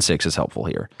Galatians 6 is helpful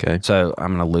here. Okay. So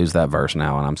I'm going to lose that verse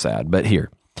now and I'm sad, but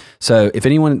here. So if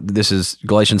anyone, this is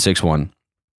Galatians 6:1.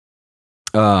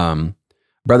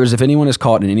 Brothers, if anyone is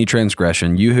caught in any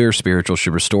transgression, you who are spiritual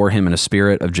should restore him in a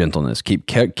spirit of gentleness.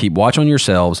 Keep watch on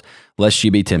yourselves, lest you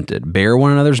be tempted. Bear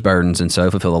one another's burdens, and so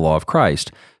fulfill the law of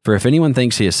Christ. For if anyone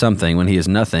thinks he is something when he is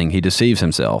nothing, he deceives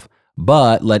himself.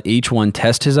 But let each one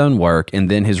test his own work,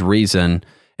 and then his reason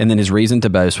to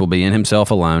boast will be in himself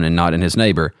alone and not in his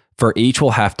neighbor. For each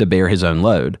will have to bear his own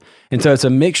load. And so it's a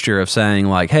mixture of saying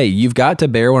like, hey, you've got to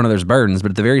bear one another's burdens,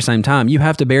 but at the very same time, you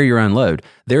have to bear your own load.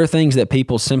 There are things that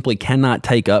people simply cannot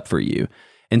take up for you.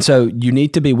 And so you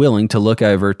need to be willing to look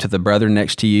over to the brother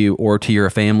next to you or to your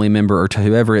family member or to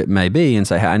whoever it may be and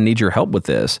say, hey, I need your help with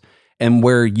this. And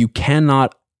where you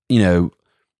cannot,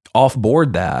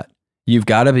 offboard that, you've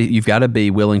got to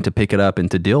be willing to pick it up and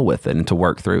to deal with it and to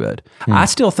work through it. I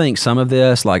still think some of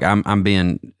this, like I'm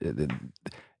being...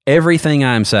 Everything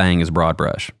I'm saying is broad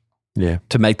brush. Yeah.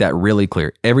 To make that really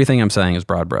clear, everything I'm saying is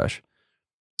broad brush.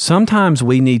 Sometimes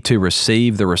we need to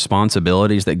receive the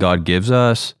responsibilities that God gives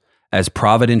us as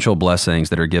providential blessings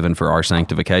that are given for our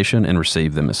sanctification and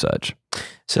receive them as such.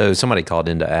 So somebody called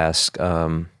in to ask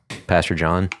Pastor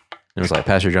John. It was like,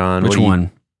 Pastor John. Which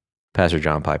one? Pastor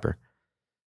John Piper.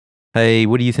 Hey,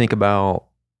 what do you think about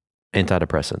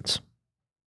antidepressants?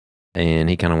 And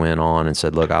he kind of went on and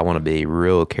said, look, I want to be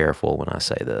real careful when I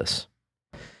say this.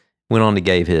 Went on to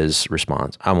give his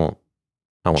response. I won't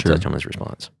Sure. touch on his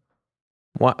response.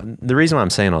 The reason why I'm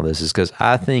saying all this is because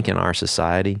I think in our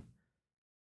society,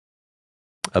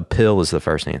 a pill is the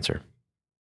first answer.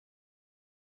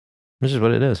 This is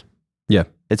what it is. Yeah.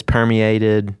 It's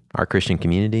permeated our Christian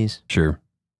communities. Sure.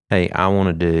 Hey, I want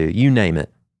to do, you name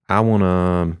it. I want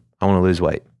to lose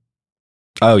weight.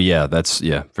 Oh yeah,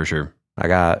 for sure. I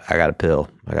got a pill.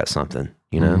 I got something,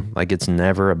 like it's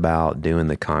never about doing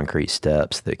the concrete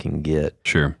steps that can get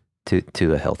Sure.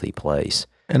 to a healthy place.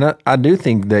 And I do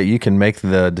think that you can make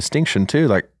the distinction too.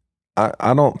 Like,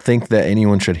 I don't think that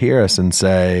anyone should hear us and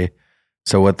say,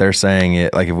 so what they're saying,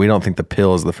 like if we don't think the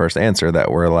pill is the first answer, that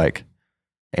we're like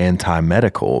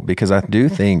anti-medical, because I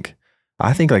think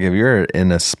like if you're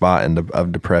in a spot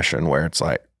of depression where it's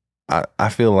like, I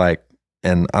feel like,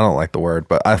 and I don't like the word,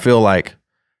 but I feel like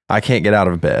I can't get out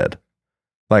of bed.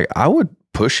 Like I would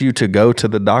push you to go to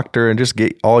the doctor and just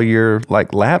get all your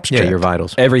like labs checked. Your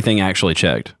vitals. Everything actually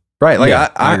checked. Right. Like Yeah,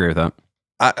 I agree with that.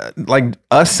 like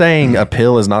us saying a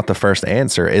pill is not the first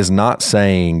answer is not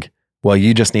saying, well,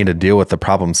 you just need to deal with the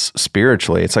problems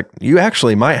spiritually. It's like you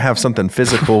actually might have something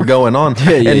physical going on.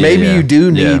 And maybe you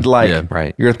do need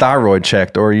Right. your thyroid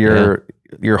checked or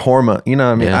your hormone. You know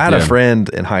what I mean? Yeah. I had a friend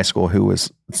in high school who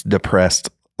was depressed,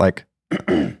 like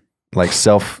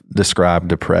self-described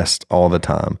depressed all the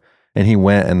time. And he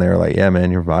went and they were like, yeah,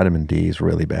 man, your vitamin D is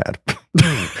really bad.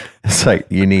 It's like,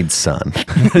 you need sun.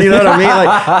 You know what I mean?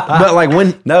 Like, but like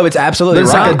when, No, it's absolutely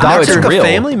There's right. like a doctor- I it's took real. a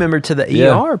family member to the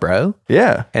Yeah. ER, bro,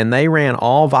 yeah, and they ran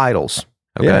all vitals.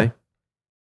 Okay.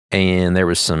 Yeah. And there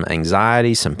was some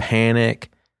anxiety, some panic,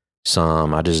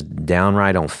 I just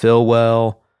downright don't feel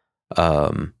well.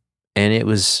 And it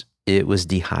was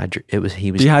dehydrated.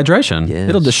 He was Dehydration. Yes.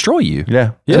 It'll destroy you.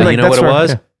 yeah. Yeah. And, So you know that's what it where-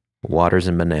 was? Waters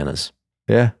and bananas.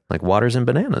 Yeah. Like waters and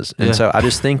bananas. And Yeah. so I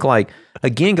just think like,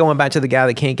 again, going back to the guy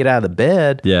that can't get out of the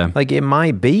bed, Yeah. like it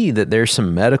might be that there's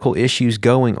some medical issues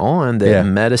going on that Yeah.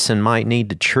 medicine might need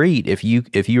to treat. If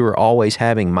you are always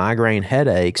having migraine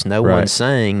headaches, no Right. one's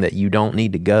saying that you don't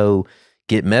need to go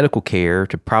get medical care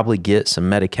to probably get some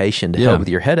medication to Yeah. help with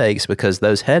your headaches, because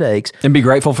those headaches, And be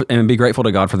grateful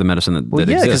to God for the medicine that, well, that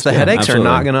yeah, because exists. the headaches absolutely.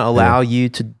 are not going to allow you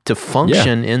to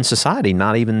function in society,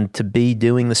 not even to be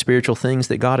doing the spiritual things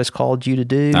that God has called you to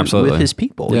do Absolutely. with his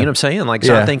people. Yeah. You know what I'm saying? Like,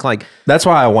 so Yeah. I think like, That's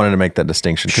why I wanted to make that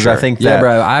distinction. Because I Sure. think Yeah, that,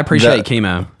 bro. I appreciate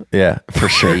chemo. yeah, for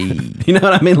sure. You know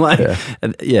what I mean? Like,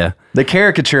 yeah. The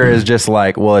caricature is just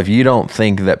like, well, if you don't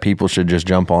think that people should just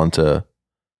jump onto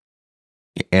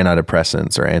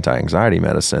antidepressants or anti-anxiety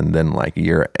medicine, then like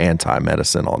you're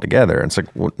anti-medicine altogether. And it's like,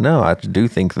 well, no, I do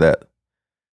think that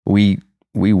we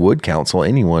would counsel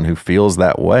anyone who feels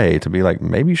that way to be like,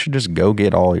 maybe you should just go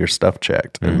get all your stuff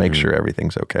checked and make sure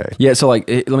everything's okay. Yeah. So like,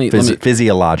 let me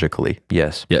physiologically.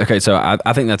 Yes. Yeah. Okay. So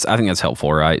I think that's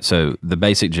helpful, right? So the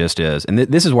basic gist is, and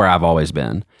this is where I've always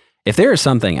been. If there is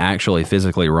something actually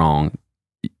physically wrong,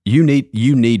 you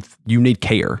need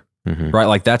care, right?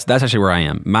 Like that's actually where I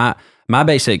am. My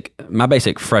basic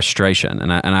frustration,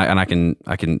 and I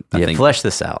think flesh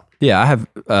this out. Yeah, I have.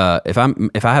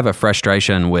 If I have a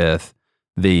frustration with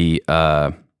the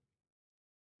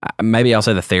maybe I'll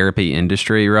say the therapy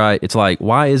industry, right? It's like,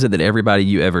 why is it that everybody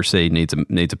you ever see needs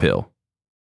a pill?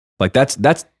 Like that's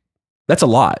a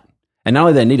lot. And not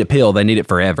only they need a pill, they need it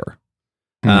forever.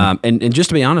 And just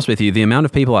to be honest with you, the amount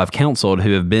of people I've counseled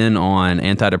who have been on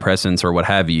antidepressants or what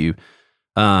have you,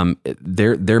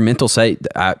 their mental state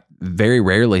very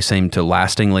rarely seem to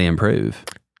lastingly improve.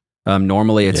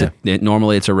 Normally it's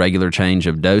a regular change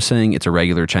of dosing. It's a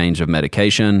regular change of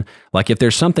medication. Like if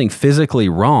there's something physically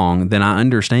wrong, then I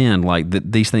understand like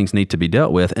that these things need to be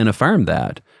dealt with and affirm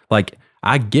that. Like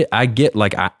I get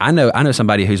like, I know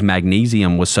somebody whose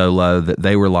magnesium was so low that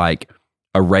they were like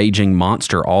a raging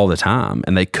monster all the time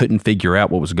and they couldn't figure out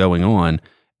what was going on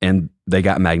and they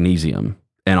got magnesium.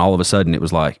 And all of a sudden it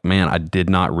was like, man, I did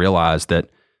not realize that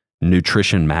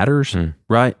nutrition matters.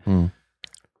 Right.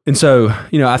 And so,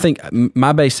 I think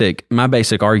my basic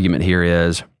argument here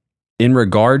is in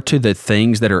regard to the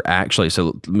things that are actually, so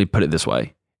let me put it this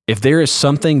way. If there is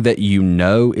something that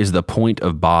is the point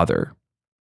of bother,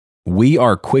 we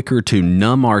are quicker to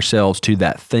numb ourselves to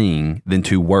that thing than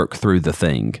to work through the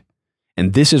thing.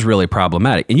 And this is really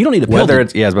problematic. And you don't need a pill. Whether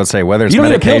it's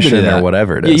medication or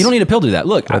whatever it is. Yeah, you don't need a pill to do that.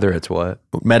 Look, whether it's what?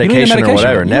 Medication or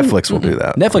whatever. Netflix will do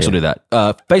that. Netflix will do that.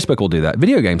 Facebook will do that.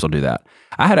 Video games will do that.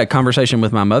 I had a conversation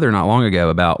with my mother not long ago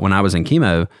about when I was in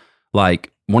chemo.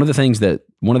 Like one of the things that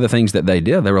they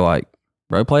did, they were like,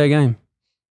 "Bro, play a game."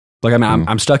 Like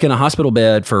I'm stuck in a hospital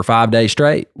bed for 5 days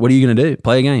straight. What are you going to do?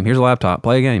 Play a game. Here's a laptop.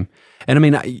 Play a game. And I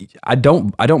mean, I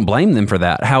don't blame them for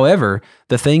that. However,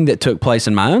 the thing that took place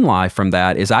in my own life from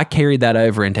that is I carried that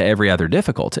over into every other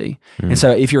difficulty. And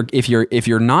so if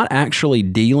you're not actually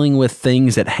dealing with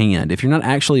things at hand, if you're not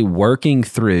actually working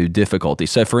through difficulty.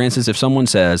 So for instance, if someone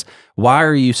says, "Why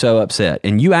are you so upset?"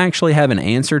 and you actually have an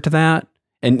answer to that,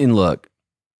 and look,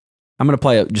 I'm going to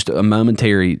play just a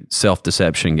momentary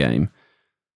self-deception game.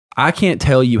 I can't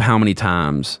tell you how many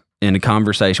times in a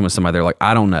conversation with somebody, they're like,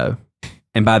 "I don't know."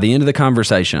 And by the end of the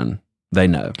conversation, they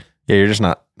know. Yeah,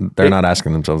 they're not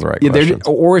asking themselves the right questions.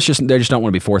 Or it's just, they just don't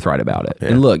want to be forthright about it. Yeah.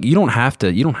 And look, you don't have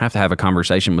to have a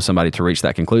conversation with somebody to reach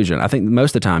that conclusion. I think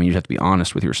most of the time you just have to be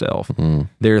honest with yourself.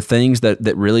 There are things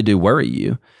that really do worry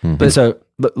you. But so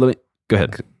let me, go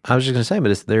ahead. I was just going to say,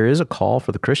 but there is a call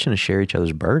for the Christian to share each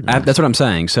other's burdens. That's what I'm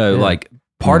saying. So like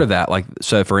part of that, like,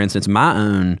 so for instance, my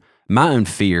own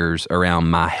fears around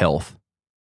my health.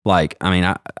 Like, I mean,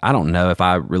 I don't know if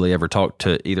I really ever talked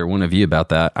to either one of you about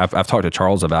that. I've talked to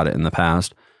Charles about it in the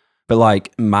past, but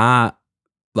like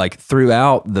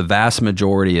throughout the vast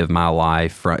majority of my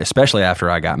life, especially after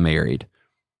I got married,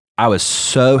 I was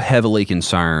so heavily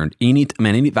concerned.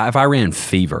 If I ran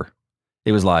fever,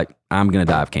 it was like, I'm going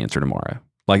to die of cancer tomorrow.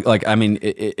 Like, I mean,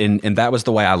 and that was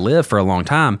the way I lived for a long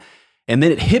time. And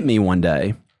then it hit me one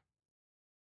day.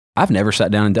 I've never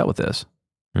sat down and dealt with this.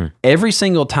 Every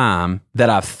single time that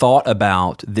I've thought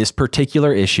about this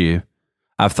particular issue,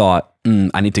 I've thought,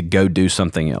 I need to go do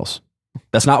something else.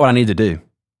 That's not what I need to do.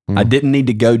 I didn't need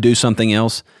to go do something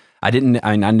else. I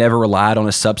never relied on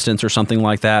a substance or something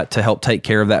like that to help take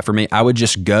care of that for me. I would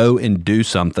just go and do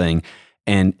something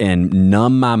and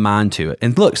numb my mind to it.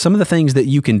 And look, some of the things that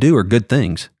you can do are good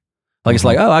things. Like it's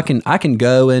like, oh, I can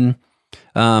go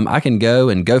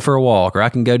and go for a walk, or I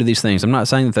can go to these things. I'm not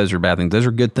saying that those are bad things. Those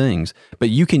are good things. But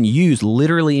you can use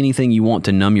literally anything you want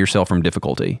to numb yourself from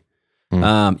difficulty. You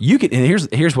can, and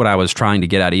here's what I was trying to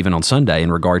get at even on Sunday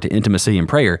in regard to intimacy and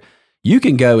prayer. You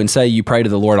can go and say you pray to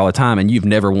the Lord all the time, and you've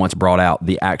never once brought out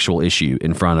the actual issue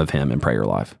in front of Him in prayer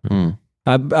life.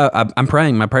 I'm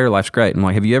praying. My prayer life's great. I'm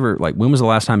like, have you ever, like, when was the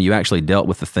last time you actually dealt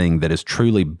with the thing that is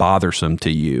truly bothersome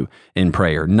to you in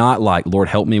prayer? Not like, Lord,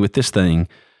 help me with this thing,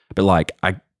 but like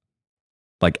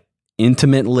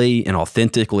intimately and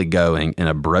authentically going in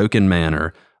a broken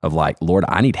manner of like, Lord,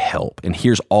 I need help. And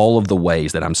here's all of the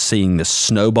ways that I'm seeing this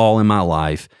snowball in my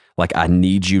life. Like, I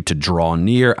need you to draw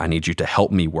near. I need you to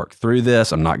help me work through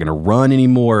this. I'm not going to run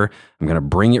anymore. I'm going to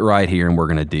bring it right here and we're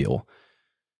going to deal.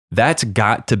 That's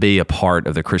got to be a part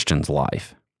of the Christian's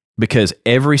life, because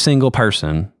every single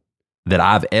person that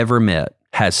I've ever met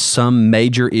has some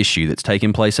major issue that's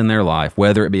taking place in their life,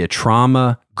 whether it be a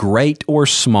trauma, great or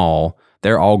small,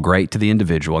 they're all great to the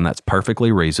individual, and that's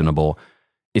perfectly reasonable.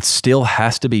 It still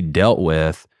has to be dealt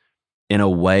with in a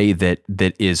way that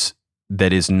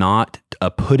is not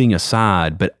a putting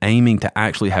aside, but aiming to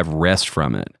actually have rest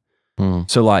from it.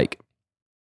 So like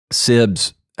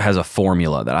Sibbs has a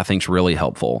formula that I think is really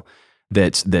helpful.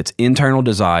 That's internal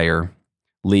desire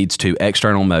leads to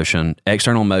external motion.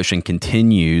 External motion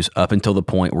continues up until the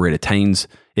point where it attains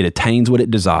what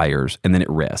it desires, and then it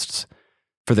rests.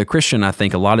 For the Christian, I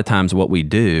think a lot of times what we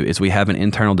do is we have an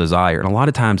internal desire, and a lot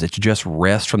of times it's just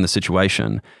rest from the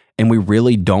situation, and we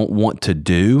really don't want to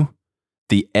do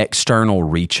the external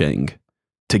reaching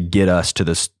to get us to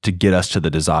the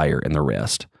desire and the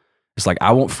rest. It's like,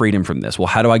 I want freedom from this. Well,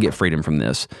 how do I get freedom from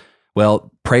this?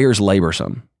 Well, prayer is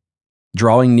laborsome.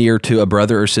 Drawing near to a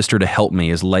brother or sister to help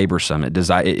me is laborsome.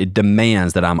 It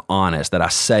demands that I'm honest, that I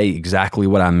say exactly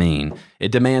what I mean.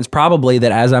 It demands probably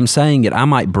that as I'm saying it, I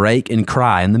might break and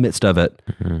cry in the midst of it.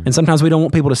 Mm-hmm. And sometimes we don't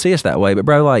want people to see us that way. But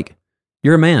bro, like,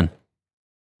 you're a man.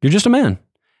 You're just a man.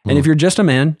 And if you're just a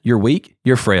man, you're weak,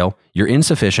 you're frail, you're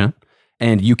insufficient,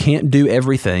 and you can't do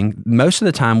everything. Most of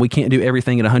the time, we can't do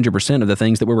everything at 100% of the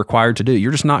things that we're required to do.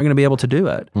 You're just not going to be able to do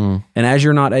it. And as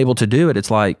you're not able to do it, it's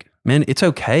like, man, it's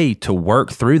okay to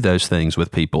work through those things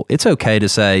with people. It's okay to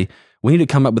say, we need to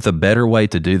come up with a better way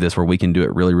to do this where we can do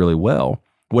it really, really well.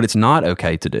 What it's not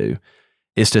okay to do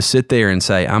is to sit there and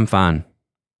say, I'm fine.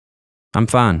 I'm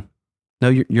fine. No,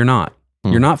 you're not.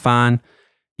 You're not fine.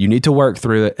 You need to work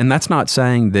through it. And that's not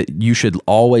saying that you should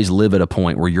always live at a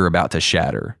point where you're about to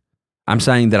shatter. I'm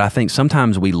saying that I think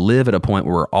sometimes we live at a point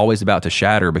where we're always about to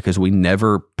shatter because we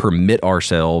never permit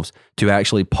ourselves to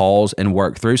actually pause and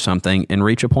work through something and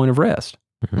reach a point of rest.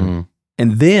 Mm-hmm.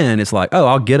 And then it's like, oh,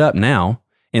 I'll get up now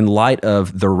in light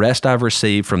of the rest I've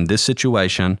received from this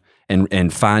situation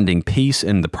and finding peace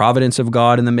in the providence of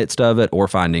God in the midst of it, or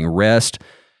finding rest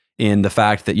in the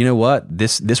fact that, you know what,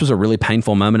 this was a really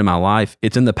painful moment in my life.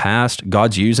 It's in the past.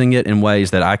 God's using it in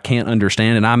ways that I can't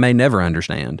understand and I may never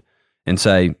understand. And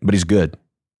say, but he's good.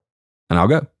 And I'll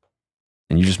go.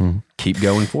 And you just keep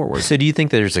going forward. So do you think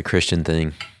there's a Christian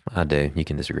thing? I do. You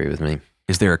can disagree with me.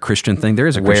 Is there a Christian thing? There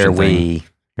is a Christian thing.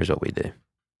 Here's what we do.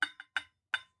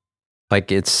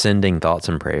 Like, it's sending thoughts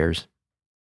and prayers,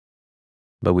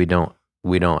 but we don't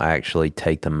actually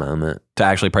take the moment to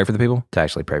actually pray for the people? To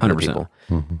actually pray for 100%. The people.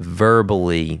 Mm-hmm.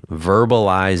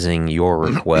 Verbalizing your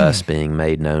request being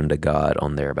made known to God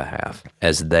on their behalf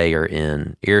as they are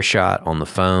in earshot, on the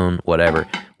phone, whatever.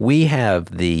 We have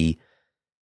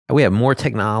more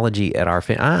technology at our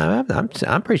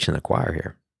I'm preaching the choir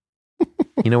here.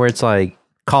 You know, where it's like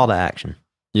call to action.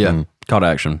 Yeah, call to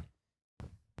action.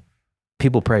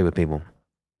 People pray with people.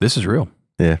 This is real.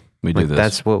 Yeah, we do this.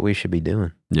 That's what we should be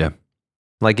doing. Yeah.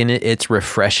 Like, and it's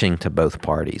refreshing to both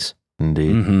parties.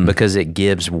 Indeed. Mm-hmm. Because it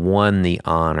gives one the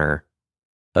honor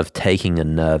of taking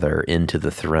another into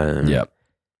the throne. Yep.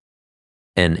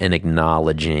 And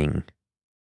acknowledging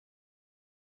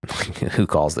who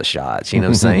calls the shots. You know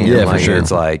what I'm saying? Yeah, like, for sure.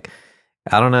 It's like,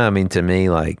 I don't know. I mean, to me,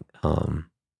 like,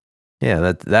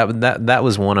 yeah, that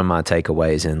was one of my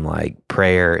takeaways in like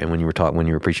prayer. And when you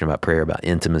were preaching about prayer, about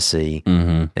intimacy,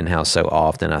 and how so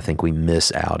often I think we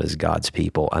miss out as God's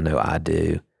people. I know I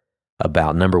do,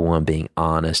 about number one, being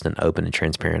honest and open and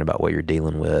transparent about what you're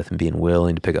dealing with, and being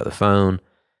willing to pick up the phone,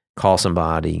 call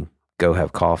somebody, go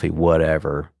have coffee,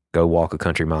 whatever, go walk a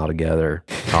country mile together,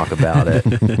 talk about it,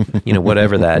 you know,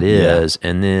 whatever that is. Yeah.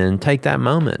 And then take that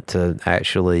moment to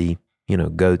actually, you know,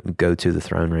 go to the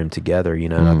throne room together, you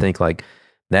know. And I think like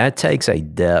that takes a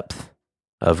depth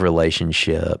of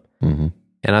relationship. And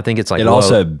I think it's like, it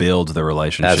also builds the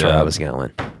relationship. That's where I was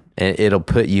going. And it'll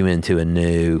put you into a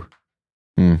new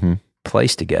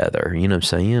place together. You know what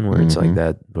I'm saying? Where it's like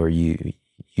that, where you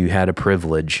had a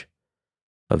privilege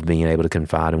of being able to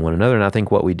confide in one another. And I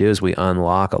think what we do is we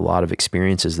unlock a lot of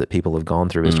experiences that people have gone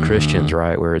through as Christians,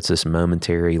 right? Where it's this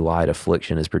momentary light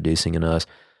affliction is producing in us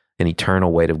an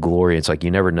eternal weight of glory. It's like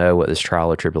you never know what this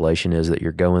trial or tribulation is that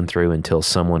you're going through until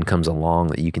someone comes along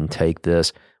that you can take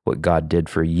this, what God did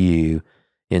for you,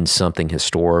 in something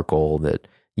historical that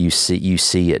you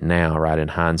see it now, right, in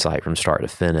hindsight from start to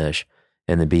finish,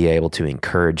 and then be able to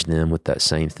encourage them with that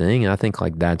same thing. And I think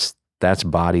like that's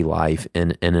body life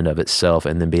in and of itself,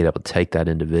 and then being able to take that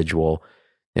individual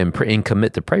and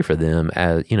commit to pray for them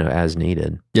as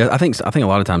needed. Yeah, I think a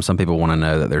lot of times some people want to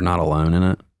know that they're not alone in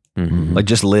it. Like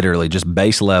just literally, just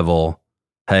base level.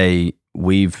 Hey,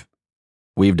 we've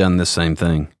done this same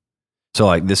thing. So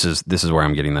like this is where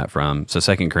I'm getting that from. So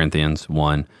 2 Corinthians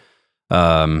 1,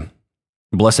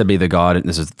 Blessed be the God, and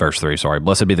this is verse 3, sorry.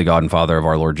 Blessed be the God and Father of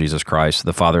our Lord Jesus Christ,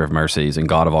 the Father of mercies and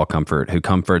God of all comfort, who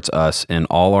comforts us in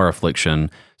all our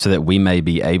affliction, so that we may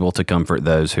be able to comfort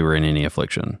those who are in any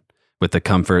affliction, with the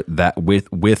comfort that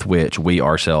with which we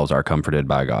ourselves are comforted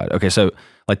by God. Okay, so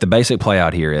like the basic play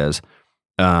out here is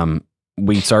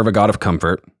we serve a God of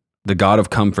comfort. The God of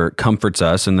comfort comforts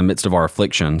us in the midst of our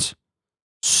afflictions,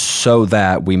 so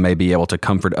that we may be able to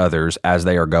comfort others as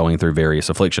they are going through various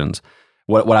afflictions.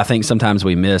 What I think sometimes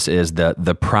we miss is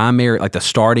the primary, like the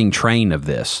starting train of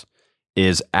this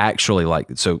is actually like,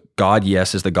 so God,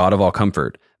 yes, is the God of all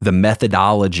comfort. The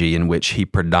methodology in which he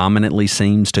predominantly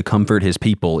seems to comfort his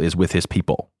people is with his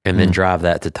people. And then drive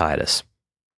that to Titus.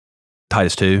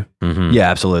 Titus 2? Mm-hmm. Yeah,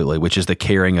 absolutely, which is the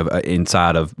caring of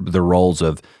inside of the roles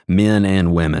of men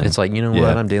and women. It's like, you know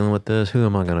what? I'm dealing with this. Who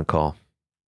am I going to call?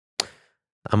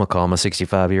 I'm going to call my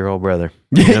 65-year-old brother.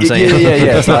 You know what I'm saying?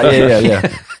 Yeah. It's like,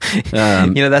 yeah.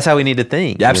 You know, that's how we need to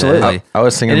think. Absolutely. I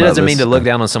was thinking And it about doesn't mean this. to look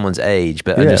down on someone's age,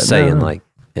 but I'm Yeah, just saying, no. like,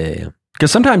 yeah.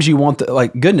 Because sometimes you want,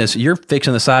 like, goodness, you're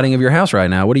fixing the siding of your house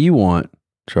right now. What do you want?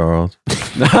 Charles.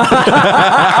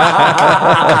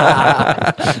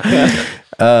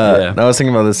 Yeah. I was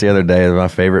thinking about this the other day. My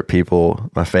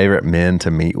favorite men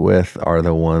to meet with are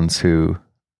the ones who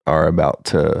are about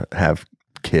to have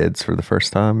kids for the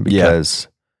first time, because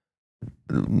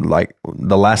like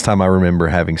the last time I remember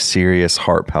having serious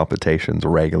heart palpitations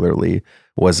regularly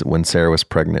was when Sarah was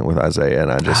pregnant with Isaiah, and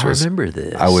I remember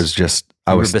this. I was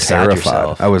beside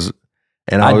terrified. yourself.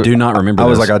 I do not remember I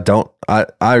was this. like,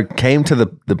 I came to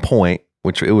the point,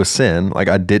 which it was sin. Like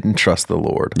I didn't trust the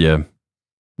Lord Yeah.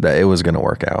 that it was going to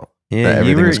work out. Yeah, that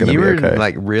everything was going to be okay.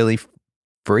 like really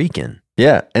freaking.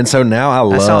 Yeah. And so now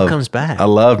That's how it comes back. I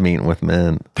love meeting with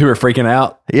men. Who are freaking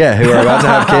out? Yeah. Who are about to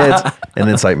have kids. And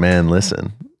it's like, man,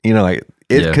 listen, you know, like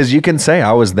it, Yeah. cause you can say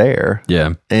I was there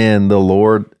Yeah. and the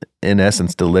Lord in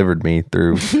essence delivered me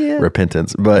through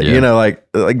repentance. But Yeah. you know, like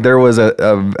there was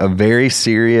a very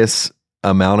serious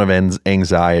amount of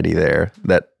anxiety there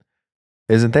that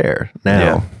isn't there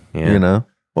now, Yeah. you know?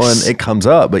 Well, and it comes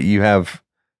up, but you have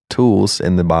tools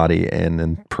in the body and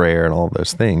in prayer and all of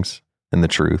those things and the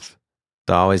truth.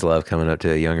 So I always love coming up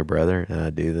to a younger brother and I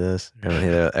do this. And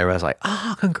everybody's like,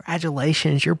 "Oh,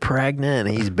 congratulations, you're pregnant."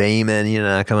 And he's beaming, you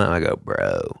know. I come out and I go,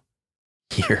 "Bro,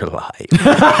 your life."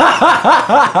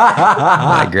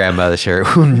 My grandmother's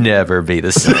shirt will never be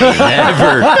the same.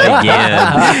 Never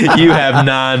again. You have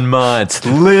 9 months.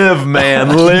 Live,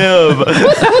 man, live.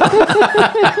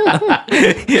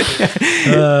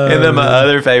 And then my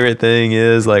other favorite thing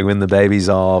is like when the baby's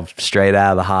all straight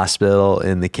out of the hospital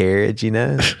in the carriage, you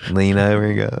know, lean over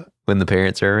and go, when the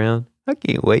parents are around, "I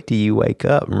can't wait till you wake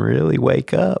up and really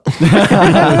wake up."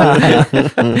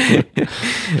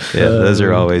 Yeah, those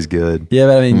are always good. Yeah,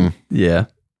 but I mean, yeah.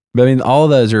 But I mean, all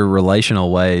of those are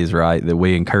relational ways, right, that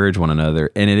we encourage one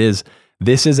another. And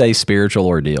this is a spiritual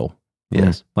ordeal.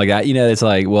 Yes. Like, it's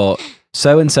like, well,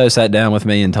 so-and-so sat down with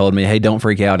me and told me, hey, don't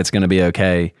freak out. It's going to be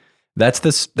okay. That's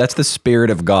the Spirit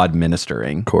of God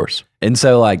ministering. Of course. And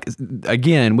so, like,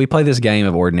 again, we play this game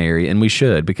of ordinary, and we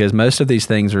should, because most of these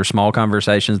things are small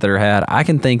conversations that are had. I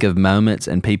can think of moments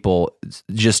and people,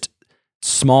 just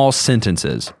small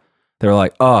sentences. They're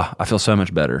like, "Oh, I feel so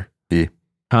much better." Yeah.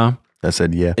 Huh? I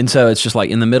said, yeah. And so it's just like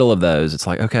in the middle of those, it's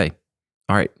like, okay,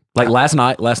 all right. Like last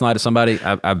night to somebody,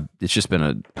 it's just been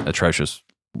an atrocious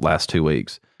last 2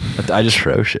 weeks. But I just,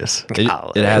 Atrocious.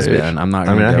 it has been. I'm not.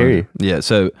 I mean, gonna I go- hear you. Yeah.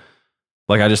 So,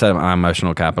 like, I just had my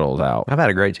emotional capital is out. I've had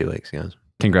a great 2 weeks, guys.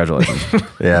 Congratulations.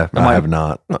 Yeah, I like- have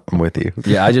not. I'm with you.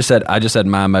 Yeah, I just said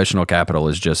my emotional capital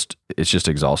is just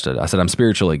exhausted. I said I'm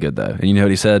spiritually good though, and you know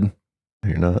what he said?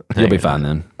 You're not. You'll be fine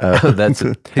then. That's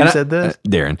who And said this?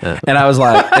 Darren. And I was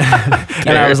like,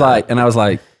 and I was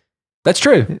like, that's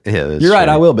true. Yeah, that's You're right.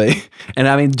 true. I will be. And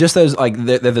I mean, just those, like,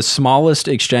 they're the smallest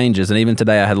exchanges. And even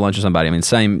today, I had lunch with somebody. I mean,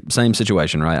 same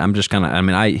situation, right? I'm just kind of. I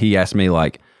mean, he asked me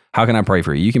like, how can I pray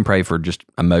for you? You can pray for just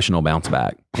emotional bounce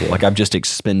back. Like I've just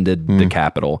expended the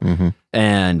capital,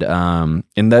 and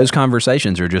those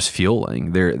conversations are just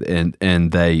fueling.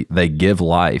 And they give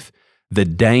life. The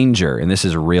danger, and this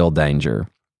is a real danger.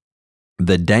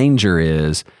 The danger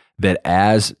is that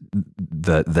as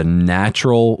the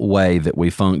natural way that we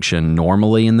function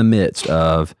normally in the midst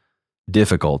of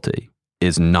difficulty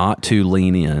is not to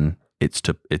lean in, it's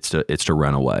to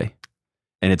run away.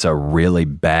 And it's a really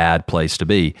bad place to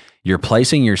be. You're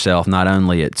placing yourself not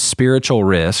only at spiritual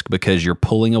risk because you're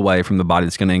pulling away from the body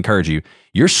that's going to encourage you,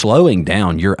 you're slowing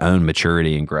down your own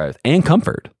maturity and growth and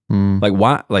comfort. Like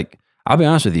why? Like I'll be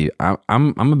honest with you,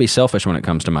 I'm gonna be selfish when it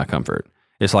comes to my comfort.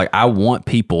 It's like I want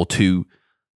people to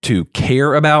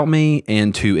care about me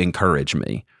and to encourage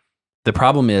me. the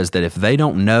problem is that if they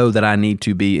don't know that I need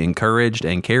to be encouraged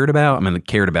and cared about, I mean, the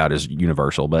cared about is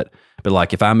universal, but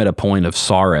like if I'm at a point of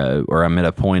sorrow or I'm at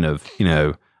a point of,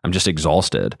 I'm just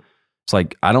exhausted, it's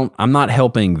like I'm not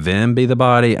helping them be the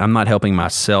body. I'm not helping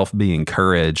myself be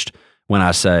encouraged when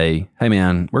I say, hey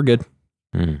man, we're good.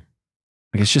 Like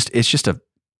it's just a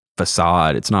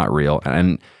facade. It's not real.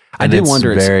 And I do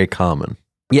wonder. It's very common.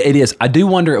 Yeah, it is. I do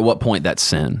wonder at what point that's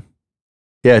sin.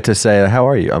 Yeah, to say, how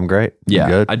are you? I'm great. Yeah, I'm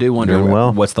good. I do wonder Doing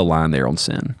well. What's the line there on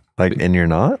sin. Like, and you're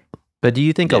not? But do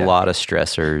you think a lot of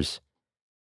stressors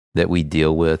that we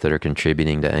deal with that are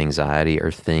contributing to anxiety are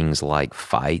things like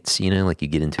fights, like you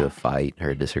get into a fight or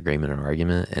a disagreement or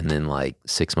argument, and then like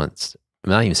 6 months,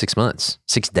 not even 6 months,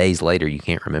 6 days later, you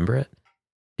can't remember it?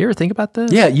 You ever think about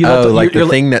this? Yeah, the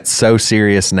thing that's so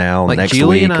serious now, like next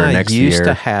Julie week and or I next used year.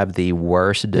 to have the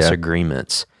worst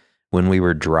disagreements when we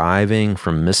were driving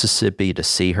from Mississippi to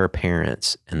see her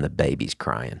parents and the baby's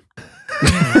crying.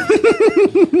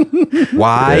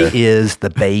 Why is the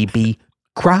baby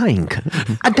crying?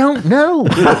 I don't know.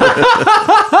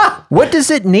 What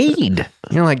does it need?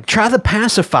 You're like, try the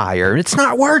pacifier. It's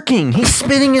not working. He's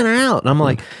spitting it out. And I'm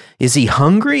like, is he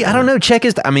hungry? I don't know. Check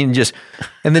his,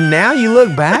 and then now you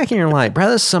look back and you're like, bro,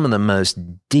 that's some of the most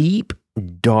deep,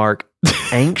 dark,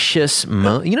 anxious, you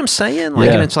know what I'm saying?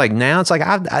 Like, and it's like, now it's like,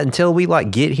 until we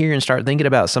like get here and start thinking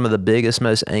about some of the biggest,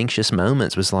 most anxious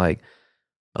moments was like,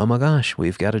 oh my gosh,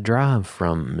 we've got to drive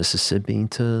from Mississippi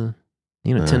to,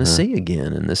 Tennessee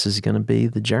again. And this is going to be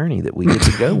the journey that we get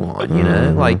to go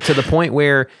on, like to the point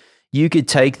where you could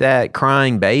take that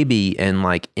crying baby and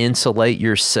like insulate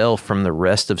yourself from the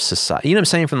rest of society. You know what I'm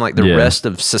saying? From like the rest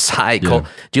of society. Yeah.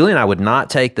 Julie and I would not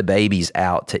take the babies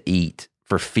out to eat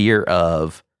for fear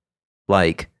of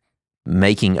like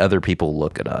making other people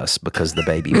look at us because the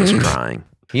baby was crying.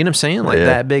 You know what I'm saying? Like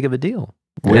that big of a deal.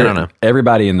 I don't know.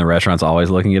 Everybody in the restaurant's always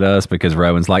looking at us because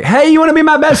Rowan's like, hey, you want to be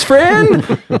my best friend?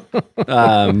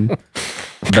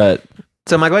 But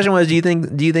so my question was, do you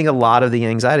think a lot of the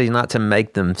anxiety is not to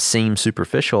make them seem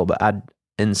superficial, but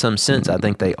in some sense, I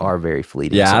think they are very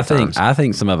fleeting. Yeah, sometimes. I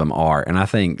think some of them are. And I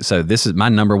think, so this is my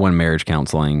number one marriage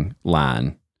counseling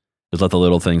line is let the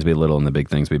little things be little and the big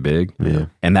things be big. Yeah.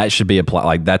 And that should be applied.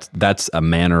 Like that's a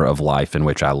manner of life in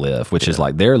which I live, which is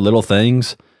like they're little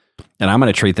things and I'm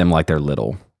going to treat them like they're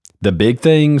little. The big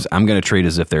things I'm going to treat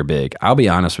as if they're big. I'll be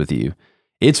honest with you.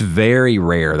 It's very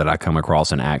rare that I come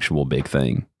across an actual big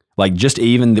thing. Like just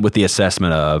even with the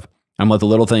assessment of I'm let the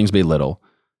little things be little.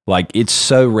 Like it's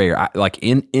so rare. Like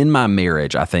in my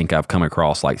marriage, I think I've come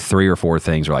across like 3 or 4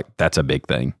 things where like that's a big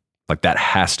thing. Like that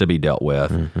has to be dealt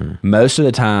with. Mm-hmm. Most of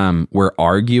the time we're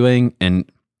arguing, and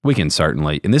we can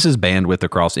certainly, and this is bandwidth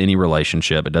across any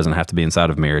relationship. It doesn't have to be inside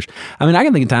of marriage. I mean, I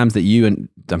can think of times that you and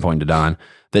I'm pointing to Don,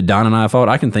 that Don and I have fought.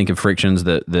 I can think of frictions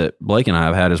that Blake and I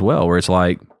have had as well, where it's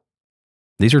like,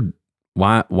 these are,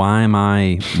 why am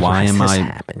I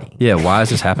happening? Yeah. Why is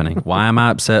this happening? Why am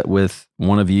I upset with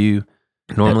one of you?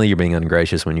 Normally you're being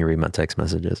ungracious when you read my text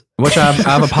messages. Which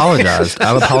I've apologized.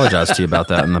 I've apologized to you about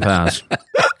that in the past.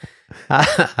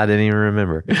 I didn't even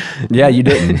remember. Yeah, you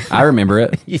didn't. I remember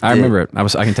it. I did. remember it.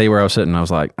 I can tell you where I was sitting. I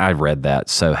was like, I read that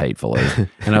so hatefully.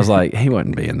 And I was like, he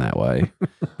wasn't being that way.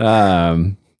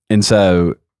 And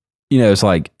so, it's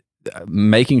like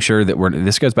making sure that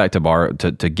this goes back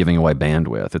to giving away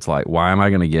bandwidth. It's like, why am I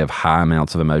going to give high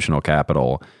amounts of emotional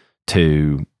capital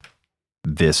to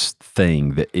this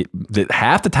thing that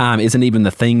half the time isn't even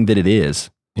the thing that it is?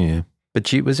 Yeah.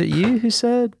 But was it you who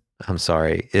said, I'm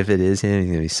sorry, if it is him, he's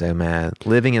going to be so mad.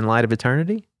 Living in light of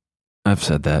eternity? I've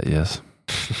said that, yes.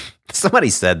 Somebody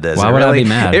said this. Why would I be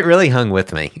mad? It really hung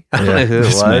with me. I don't know who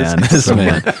it was. This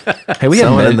man. Hey, we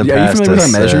have in the past. Are you familiar with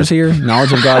our measures here?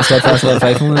 Knowledge of God, steadfast love,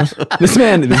 faithfulness. This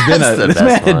man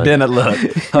had been a look.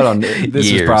 Hold on.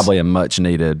 This is probably a much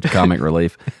needed comic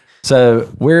relief. So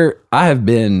I have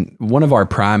been one of our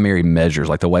primary measures,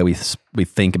 like the way we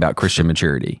think about Christian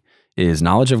maturity, is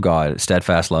knowledge of God,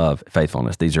 steadfast love,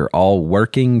 faithfulness. These are all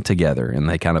working together and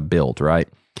they kind of build, right?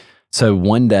 So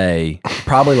one day,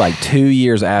 probably like 2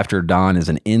 years after Don is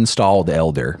an installed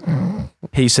elder,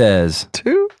 he says,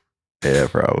 2? Yeah,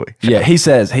 probably. Yeah, he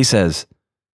says,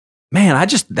 man,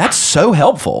 that's so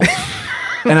helpful.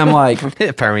 And I'm like,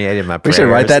 it permeated my prayers. We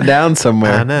should write that down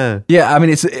somewhere. I know. Yeah, I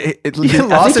mean, I think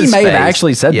he may have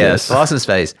actually said this. Lost his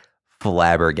face.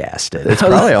 Flabbergasted. It's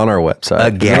probably on our website.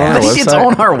 Aghast. I think it's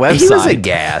on our website. He was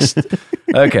aghast.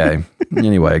 Okay.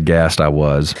 Anyway, aghast I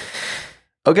was.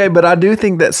 Okay, but I do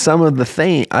think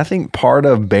that I think part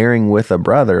of bearing with a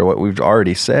brother, what we've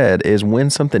already said, is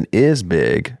when something is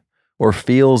big or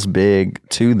feels big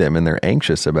to them and they're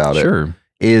anxious about it,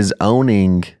 is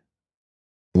owning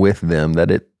with them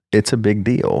that it's a big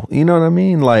deal. You know what I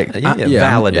mean? Like,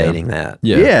 Validating that.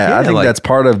 Yeah, I think like- that's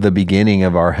part of the beginning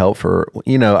of our help for,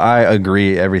 I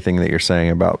agree everything that you're saying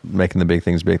about making the big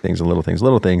things, and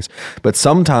little things. But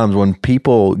sometimes when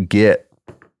people get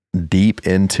deep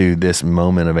into this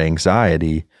moment of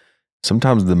anxiety,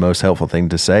 sometimes the most helpful thing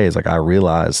to say is like, I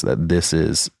realize that this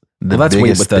is the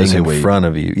biggest thing in front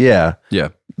of you. Yeah. Yeah.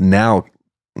 Now,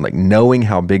 like knowing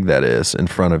how big that is in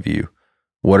front of you,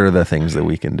 what are the things that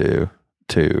we can do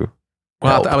to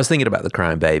Well, help? I was thinking about the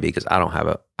crying baby because I don't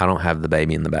have the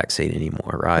baby in the back seat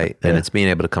anymore, right? Yeah. And it's being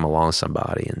able to come along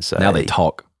somebody and say, Now they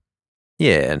talk.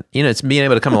 yeah, and it's being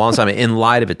able to come alongside me in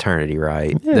light of eternity,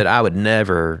 right? Yeah. That I would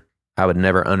never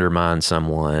undermine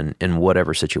someone in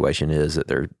whatever situation is that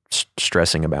they're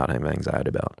stressing about, having anxiety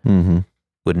about. Mm-hmm.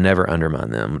 Would never undermine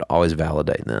them, would always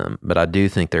validate them. But I do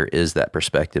think there is that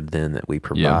perspective then that we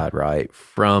provide, right,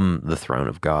 from the throne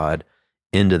of God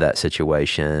into that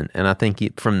situation. And I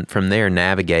think from there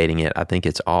navigating it, I think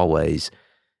it's always,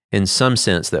 in some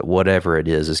sense, that whatever it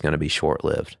is going to be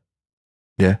short-lived.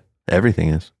 Yeah, everything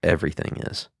is. Everything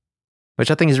is.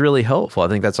 Which I think is really helpful. I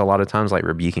think that's a lot of times like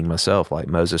rebuking myself, like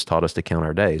Moses taught us to count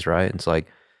our days, right? It's like,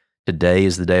 today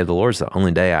is the day of the Lord. It's the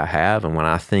only day I have. And when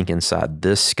I think inside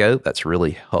this scope, that's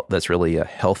really a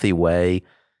healthy way.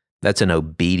 That's an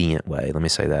obedient way. Let me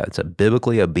say that. It's a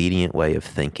biblically obedient way of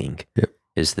thinking. Yep.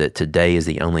 Is that today is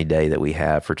the only day that we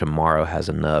have, for tomorrow has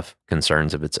enough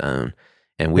concerns of its own.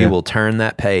 And we will turn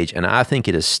that page. And I think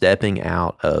it is stepping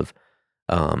out of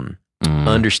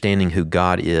understanding who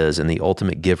God is and the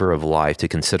ultimate giver of life to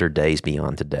consider days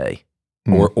beyond today.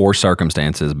 Or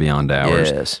circumstances beyond ours.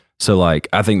 Yes. So like,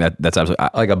 I think that's absolutely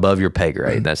Like above your pay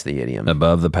grade. That's the idiom.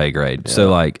 above the pay grade. So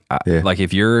like, like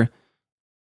if you're,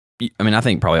 I mean, I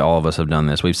think probably all of us have done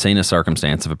this. We've seen a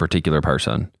circumstance of a particular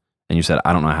person and you said,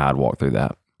 I don't know how I'd walk through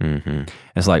that. Mm-hmm.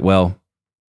 It's like, well,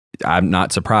 I'm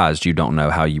not surprised you don't know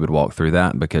how you would walk through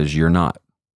that because you're not.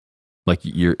 Like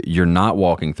you're not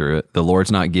walking through it. The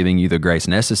Lord's not giving you the grace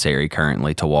necessary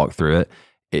currently to walk through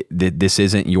it. This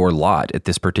isn't your lot at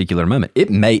this particular moment. It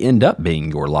may end up being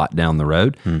your lot down the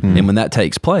road. Mm-hmm. And when that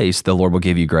takes place, the Lord will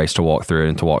give you grace to walk through it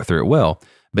and to walk through it well.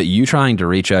 But you trying to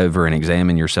reach over and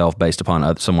examine yourself based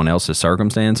upon someone else's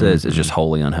circumstances is just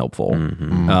wholly unhelpful.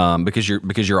 Mm-hmm.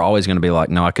 Because you're always going to be like,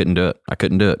 no, I couldn't do it. I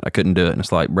couldn't do it. I couldn't do it. And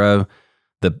it's like, bro,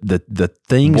 the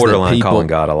things Borderline that people, calling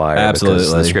God a liar. Absolutely.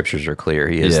 Because the scriptures are clear.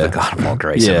 He is the God of all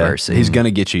grace and mercy. He's going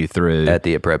to get you through at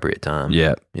the appropriate time.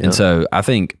 Yeah. Yeah. And so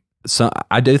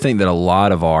I do think that a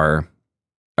lot of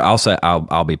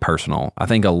I'll be personal. I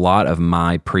think a lot of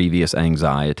my previous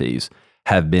anxieties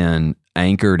have been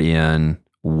anchored in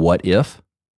what if,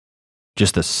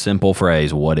 just the simple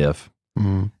phrase, what if?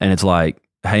 Mm-hmm. And it's like,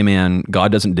 hey man,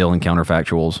 God doesn't deal in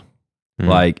counterfactuals.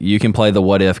 Like you can play the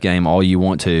what if game all you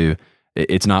want to.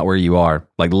 It's not where you are.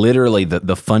 Like literally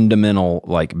the fundamental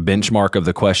like benchmark of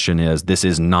the question is this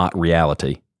is not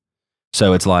reality.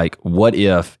 So it's like, what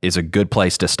if is a good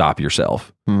place to stop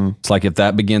yourself? Mm. It's like if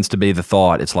that begins to be the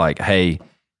thought, it's like, hey,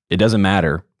 it doesn't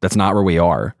matter. That's not where we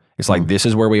are. It's like, this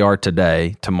is where we are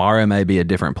today. Tomorrow may be a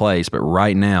different place, but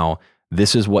right now,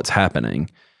 this is what's happening.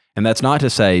 And that's not to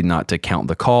say not to count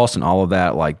the cost and all of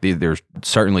that. Like there's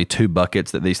certainly two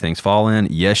buckets that these things fall in.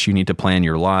 Yes, you need to plan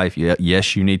your life.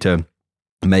 Yes, you need to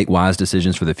make wise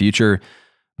decisions for the future,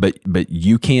 but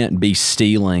you can't be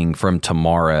stealing from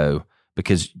tomorrow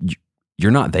because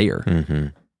you're not there. Mm-hmm.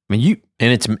 I mean,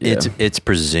 it's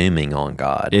presuming on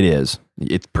God. It is.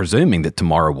 It's presuming that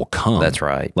tomorrow will come. That's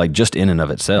right. Like just in and of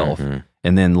itself. Mm-hmm.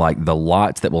 And then like the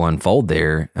lots that will unfold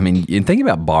there. I mean, you think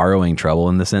about borrowing trouble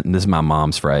in this. And this is my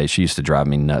mom's phrase. She used to drive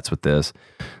me nuts with this.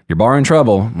 You're borrowing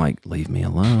trouble. I'm like, leave me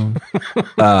alone.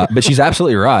 But she's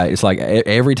absolutely right. It's like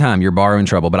every time you're borrowing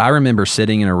trouble. But I remember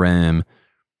sitting in a room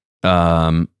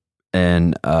and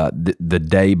the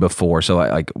day before, so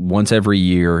like once every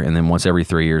year and then once every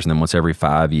 3 years and then once every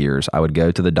 5 years, I would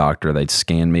go to the doctor. They'd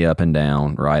scan me up and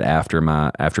down right after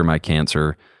my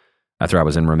cancer, after I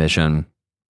was in remission.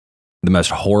 The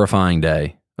most horrifying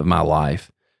day of my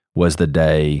life was the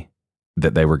day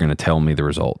that they were going to tell me the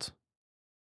results.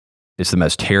 It's the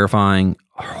most terrifying,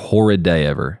 horrid day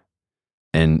ever.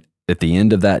 And at the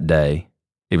end of that day,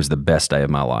 it was the best day of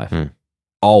my life.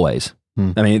 Always.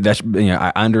 I mean, that's,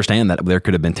 I understand that there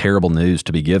could have been terrible news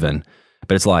to be given,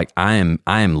 but it's like I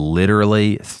am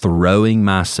literally throwing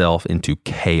myself into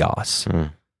chaos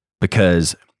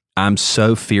because I'm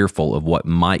so fearful of what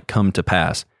might come to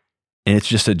pass. And it's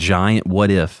just a giant what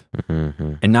if.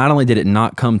 Mm-hmm. And not only did it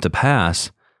not come to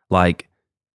pass, like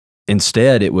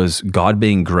instead it was God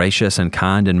being gracious and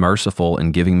kind and merciful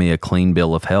and giving me a clean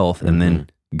bill of health and then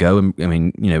go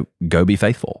be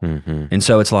faithful. Mm-hmm. And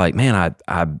so it's like, man,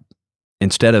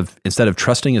 instead of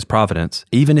trusting his providence,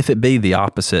 even if it be the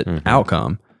opposite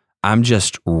outcome, I'm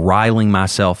just riling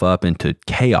myself up into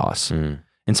chaos. And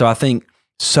so I think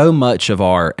so much of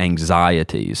our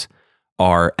anxieties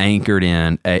are anchored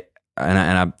in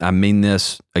I mean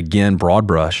this again, broad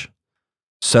brush.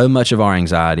 So much of our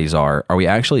anxieties are we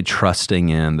actually trusting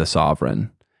in the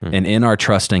sovereign? And in our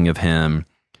trusting of him,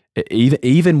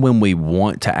 even when we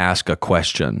want to ask a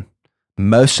question,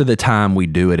 most of the time we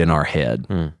do it in our head.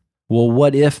 Well,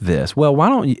 what if this? Well, why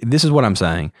don't you, this is what I'm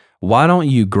saying. Why don't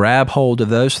you grab hold of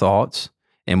those thoughts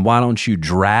and why don't you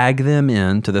drag them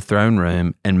into the throne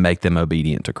room and make them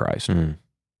obedient to Christ?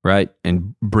 Right?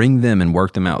 And bring them and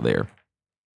work them out there.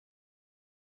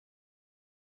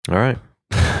 All right.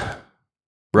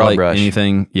 Broad brush.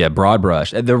 Anything? Yeah, broad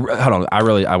brush. Hold on. I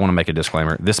want to make a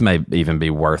disclaimer. This may even be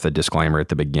worth a disclaimer at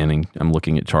the beginning. I'm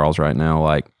looking at Charles right now.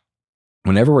 Like,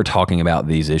 whenever we're talking about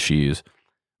these issues,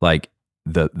 like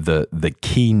the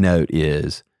key note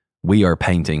is we are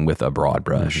painting with a broad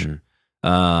brush.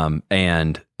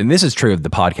 And this is true of the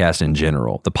podcast in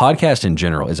general. The podcast in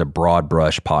general is a broad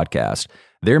brush podcast.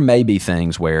 There may be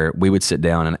things where we would sit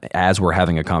down and as we're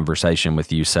having a conversation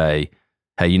with you say,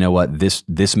 hey, you know what?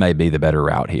 This may be the better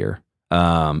route here.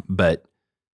 But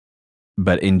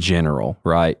in general,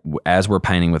 right? As we're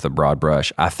painting with a broad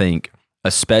brush, I think,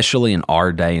 especially in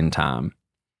our day and time,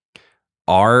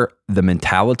 the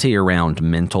mentality around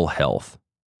mental health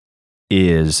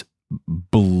is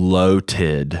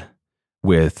bloated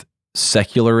with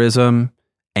secularism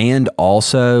and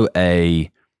also a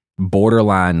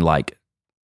borderline like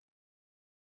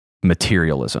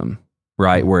materialism.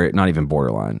 Right, where not even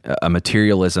borderline, a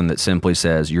materialism that simply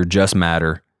says you're just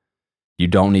matter. You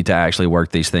don't need to actually work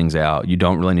these things out. You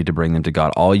don't really need to bring them to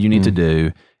God. All you need to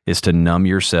do is to numb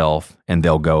yourself and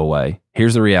they'll go away.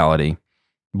 Here's the reality.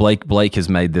 Blake has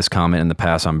made this comment in the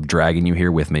past. I'm dragging you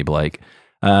here with me, Blake.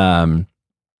 That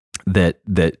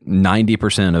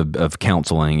 90% of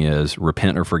counseling is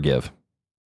repent or forgive.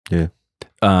 Yeah.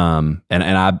 And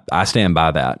I stand by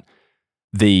that.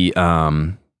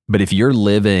 But if you're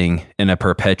living in a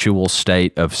perpetual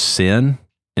state of sin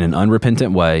in an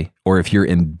unrepentant way, or if you're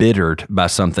embittered by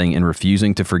something and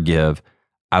refusing to forgive,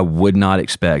 I would not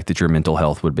expect that your mental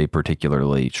health would be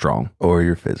particularly strong. Or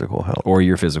your physical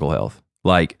health.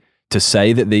 Like, to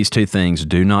say that these two things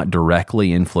do not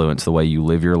directly influence the way you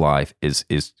live your life is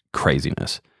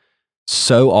craziness.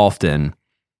 So often,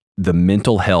 the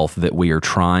mental health that we are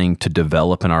trying to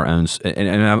develop in our own,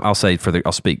 and I'll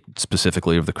speak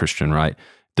specifically of the Christian, right?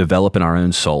 Develop in our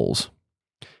own souls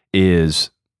is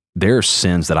there are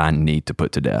sins that I need to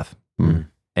put to death. And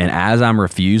as I'm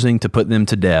refusing to put them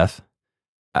to death,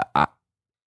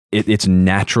 it's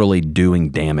naturally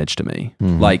doing damage to me.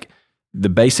 Like, the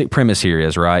basic premise here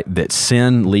is, right, that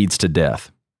sin leads to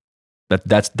death.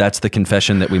 That's the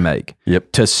confession that we make.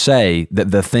 Yep. To say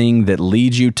that the thing that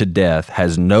leads you to death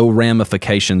has no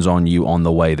ramifications on you on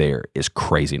the way there is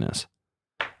craziness.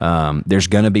 There's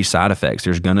going to be side effects.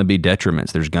 There's going to be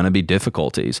detriments. There's going to be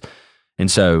difficulties. And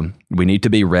so we need to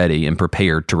be ready and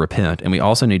prepared to repent. And we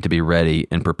also need to be ready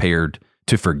and prepared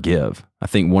to forgive. I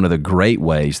think one of the great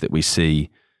ways that we see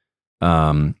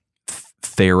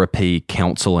therapy,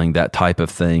 counseling, that type of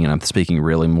thing, and I'm speaking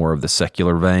really more of the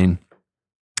secular vein,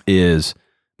 is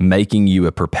making you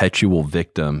a perpetual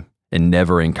victim and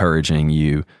never encouraging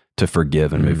you to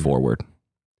forgive and move forward.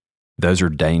 Those are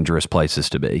dangerous places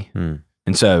to be.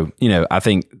 And so, I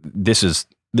think this is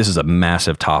a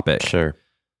massive topic. Sure.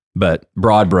 But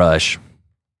broad brush,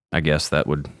 I guess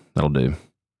that'll do.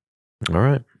 All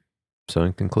right. So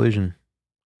in conclusion,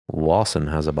 Lawson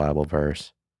has a Bible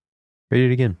verse. Read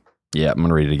it again. Yeah, I'm going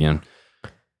to read it again.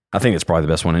 I think it's probably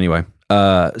the best one anyway.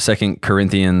 2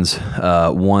 Corinthians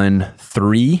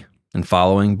 1:3 and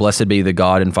following. Blessed be the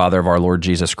God and Father of our Lord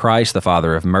Jesus Christ, the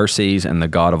Father of mercies and the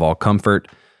God of all comfort,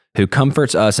 who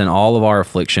comforts us in all of our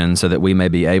affliction, so that we may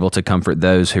be able to comfort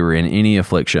those who are in any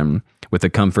affliction with the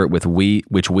comfort with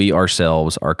which we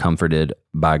ourselves are comforted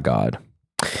by God.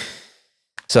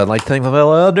 So I'd like to thank my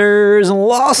fellow elders,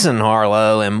 Lawson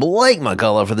Harlow and Blake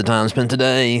McCullough, for the time spent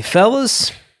today.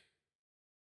 Fellas,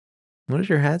 what does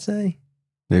your hat say?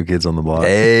 New Kids on the Block.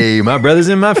 Hey, my brothers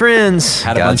and my friends.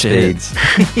 Had a bunch of hits.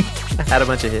 Had a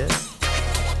bunch of hits.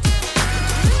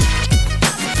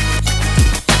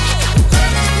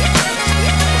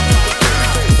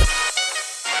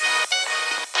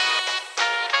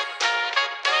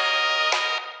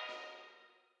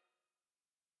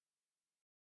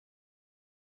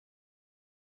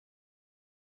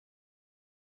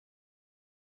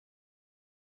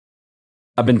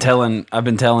 I've been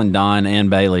telling Don and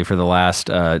Bailey for the last,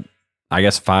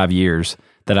 5 years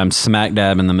that I'm smack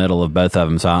dab in the middle of both of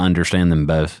them, so I understand them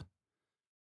both.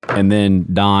 And then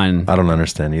Don I don't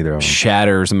understand either of them.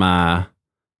 shatters my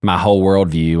whole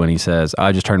worldview when he says,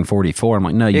 "I just turned 44." I'm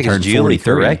like, "No, you turned Julie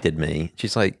 43." corrected me.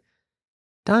 She's like,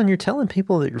 Don, you're telling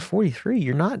people that you're 43.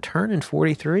 You're not turning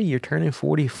 43. You're turning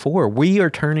 44. We are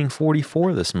turning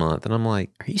 44 this month. And I'm like,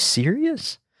 are you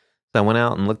serious? So I went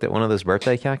out and looked at one of those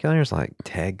birthday calculators, like,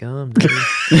 tag gum, dude.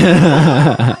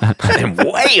 I'm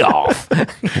way off.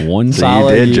 One So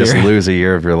solid you did year. just lose a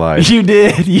year of your life. You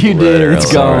did. You did.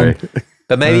 It's Sorry. gone.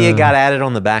 But maybe it got added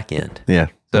on the back end. Yeah.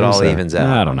 So it all So, evens out.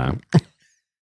 I don't know.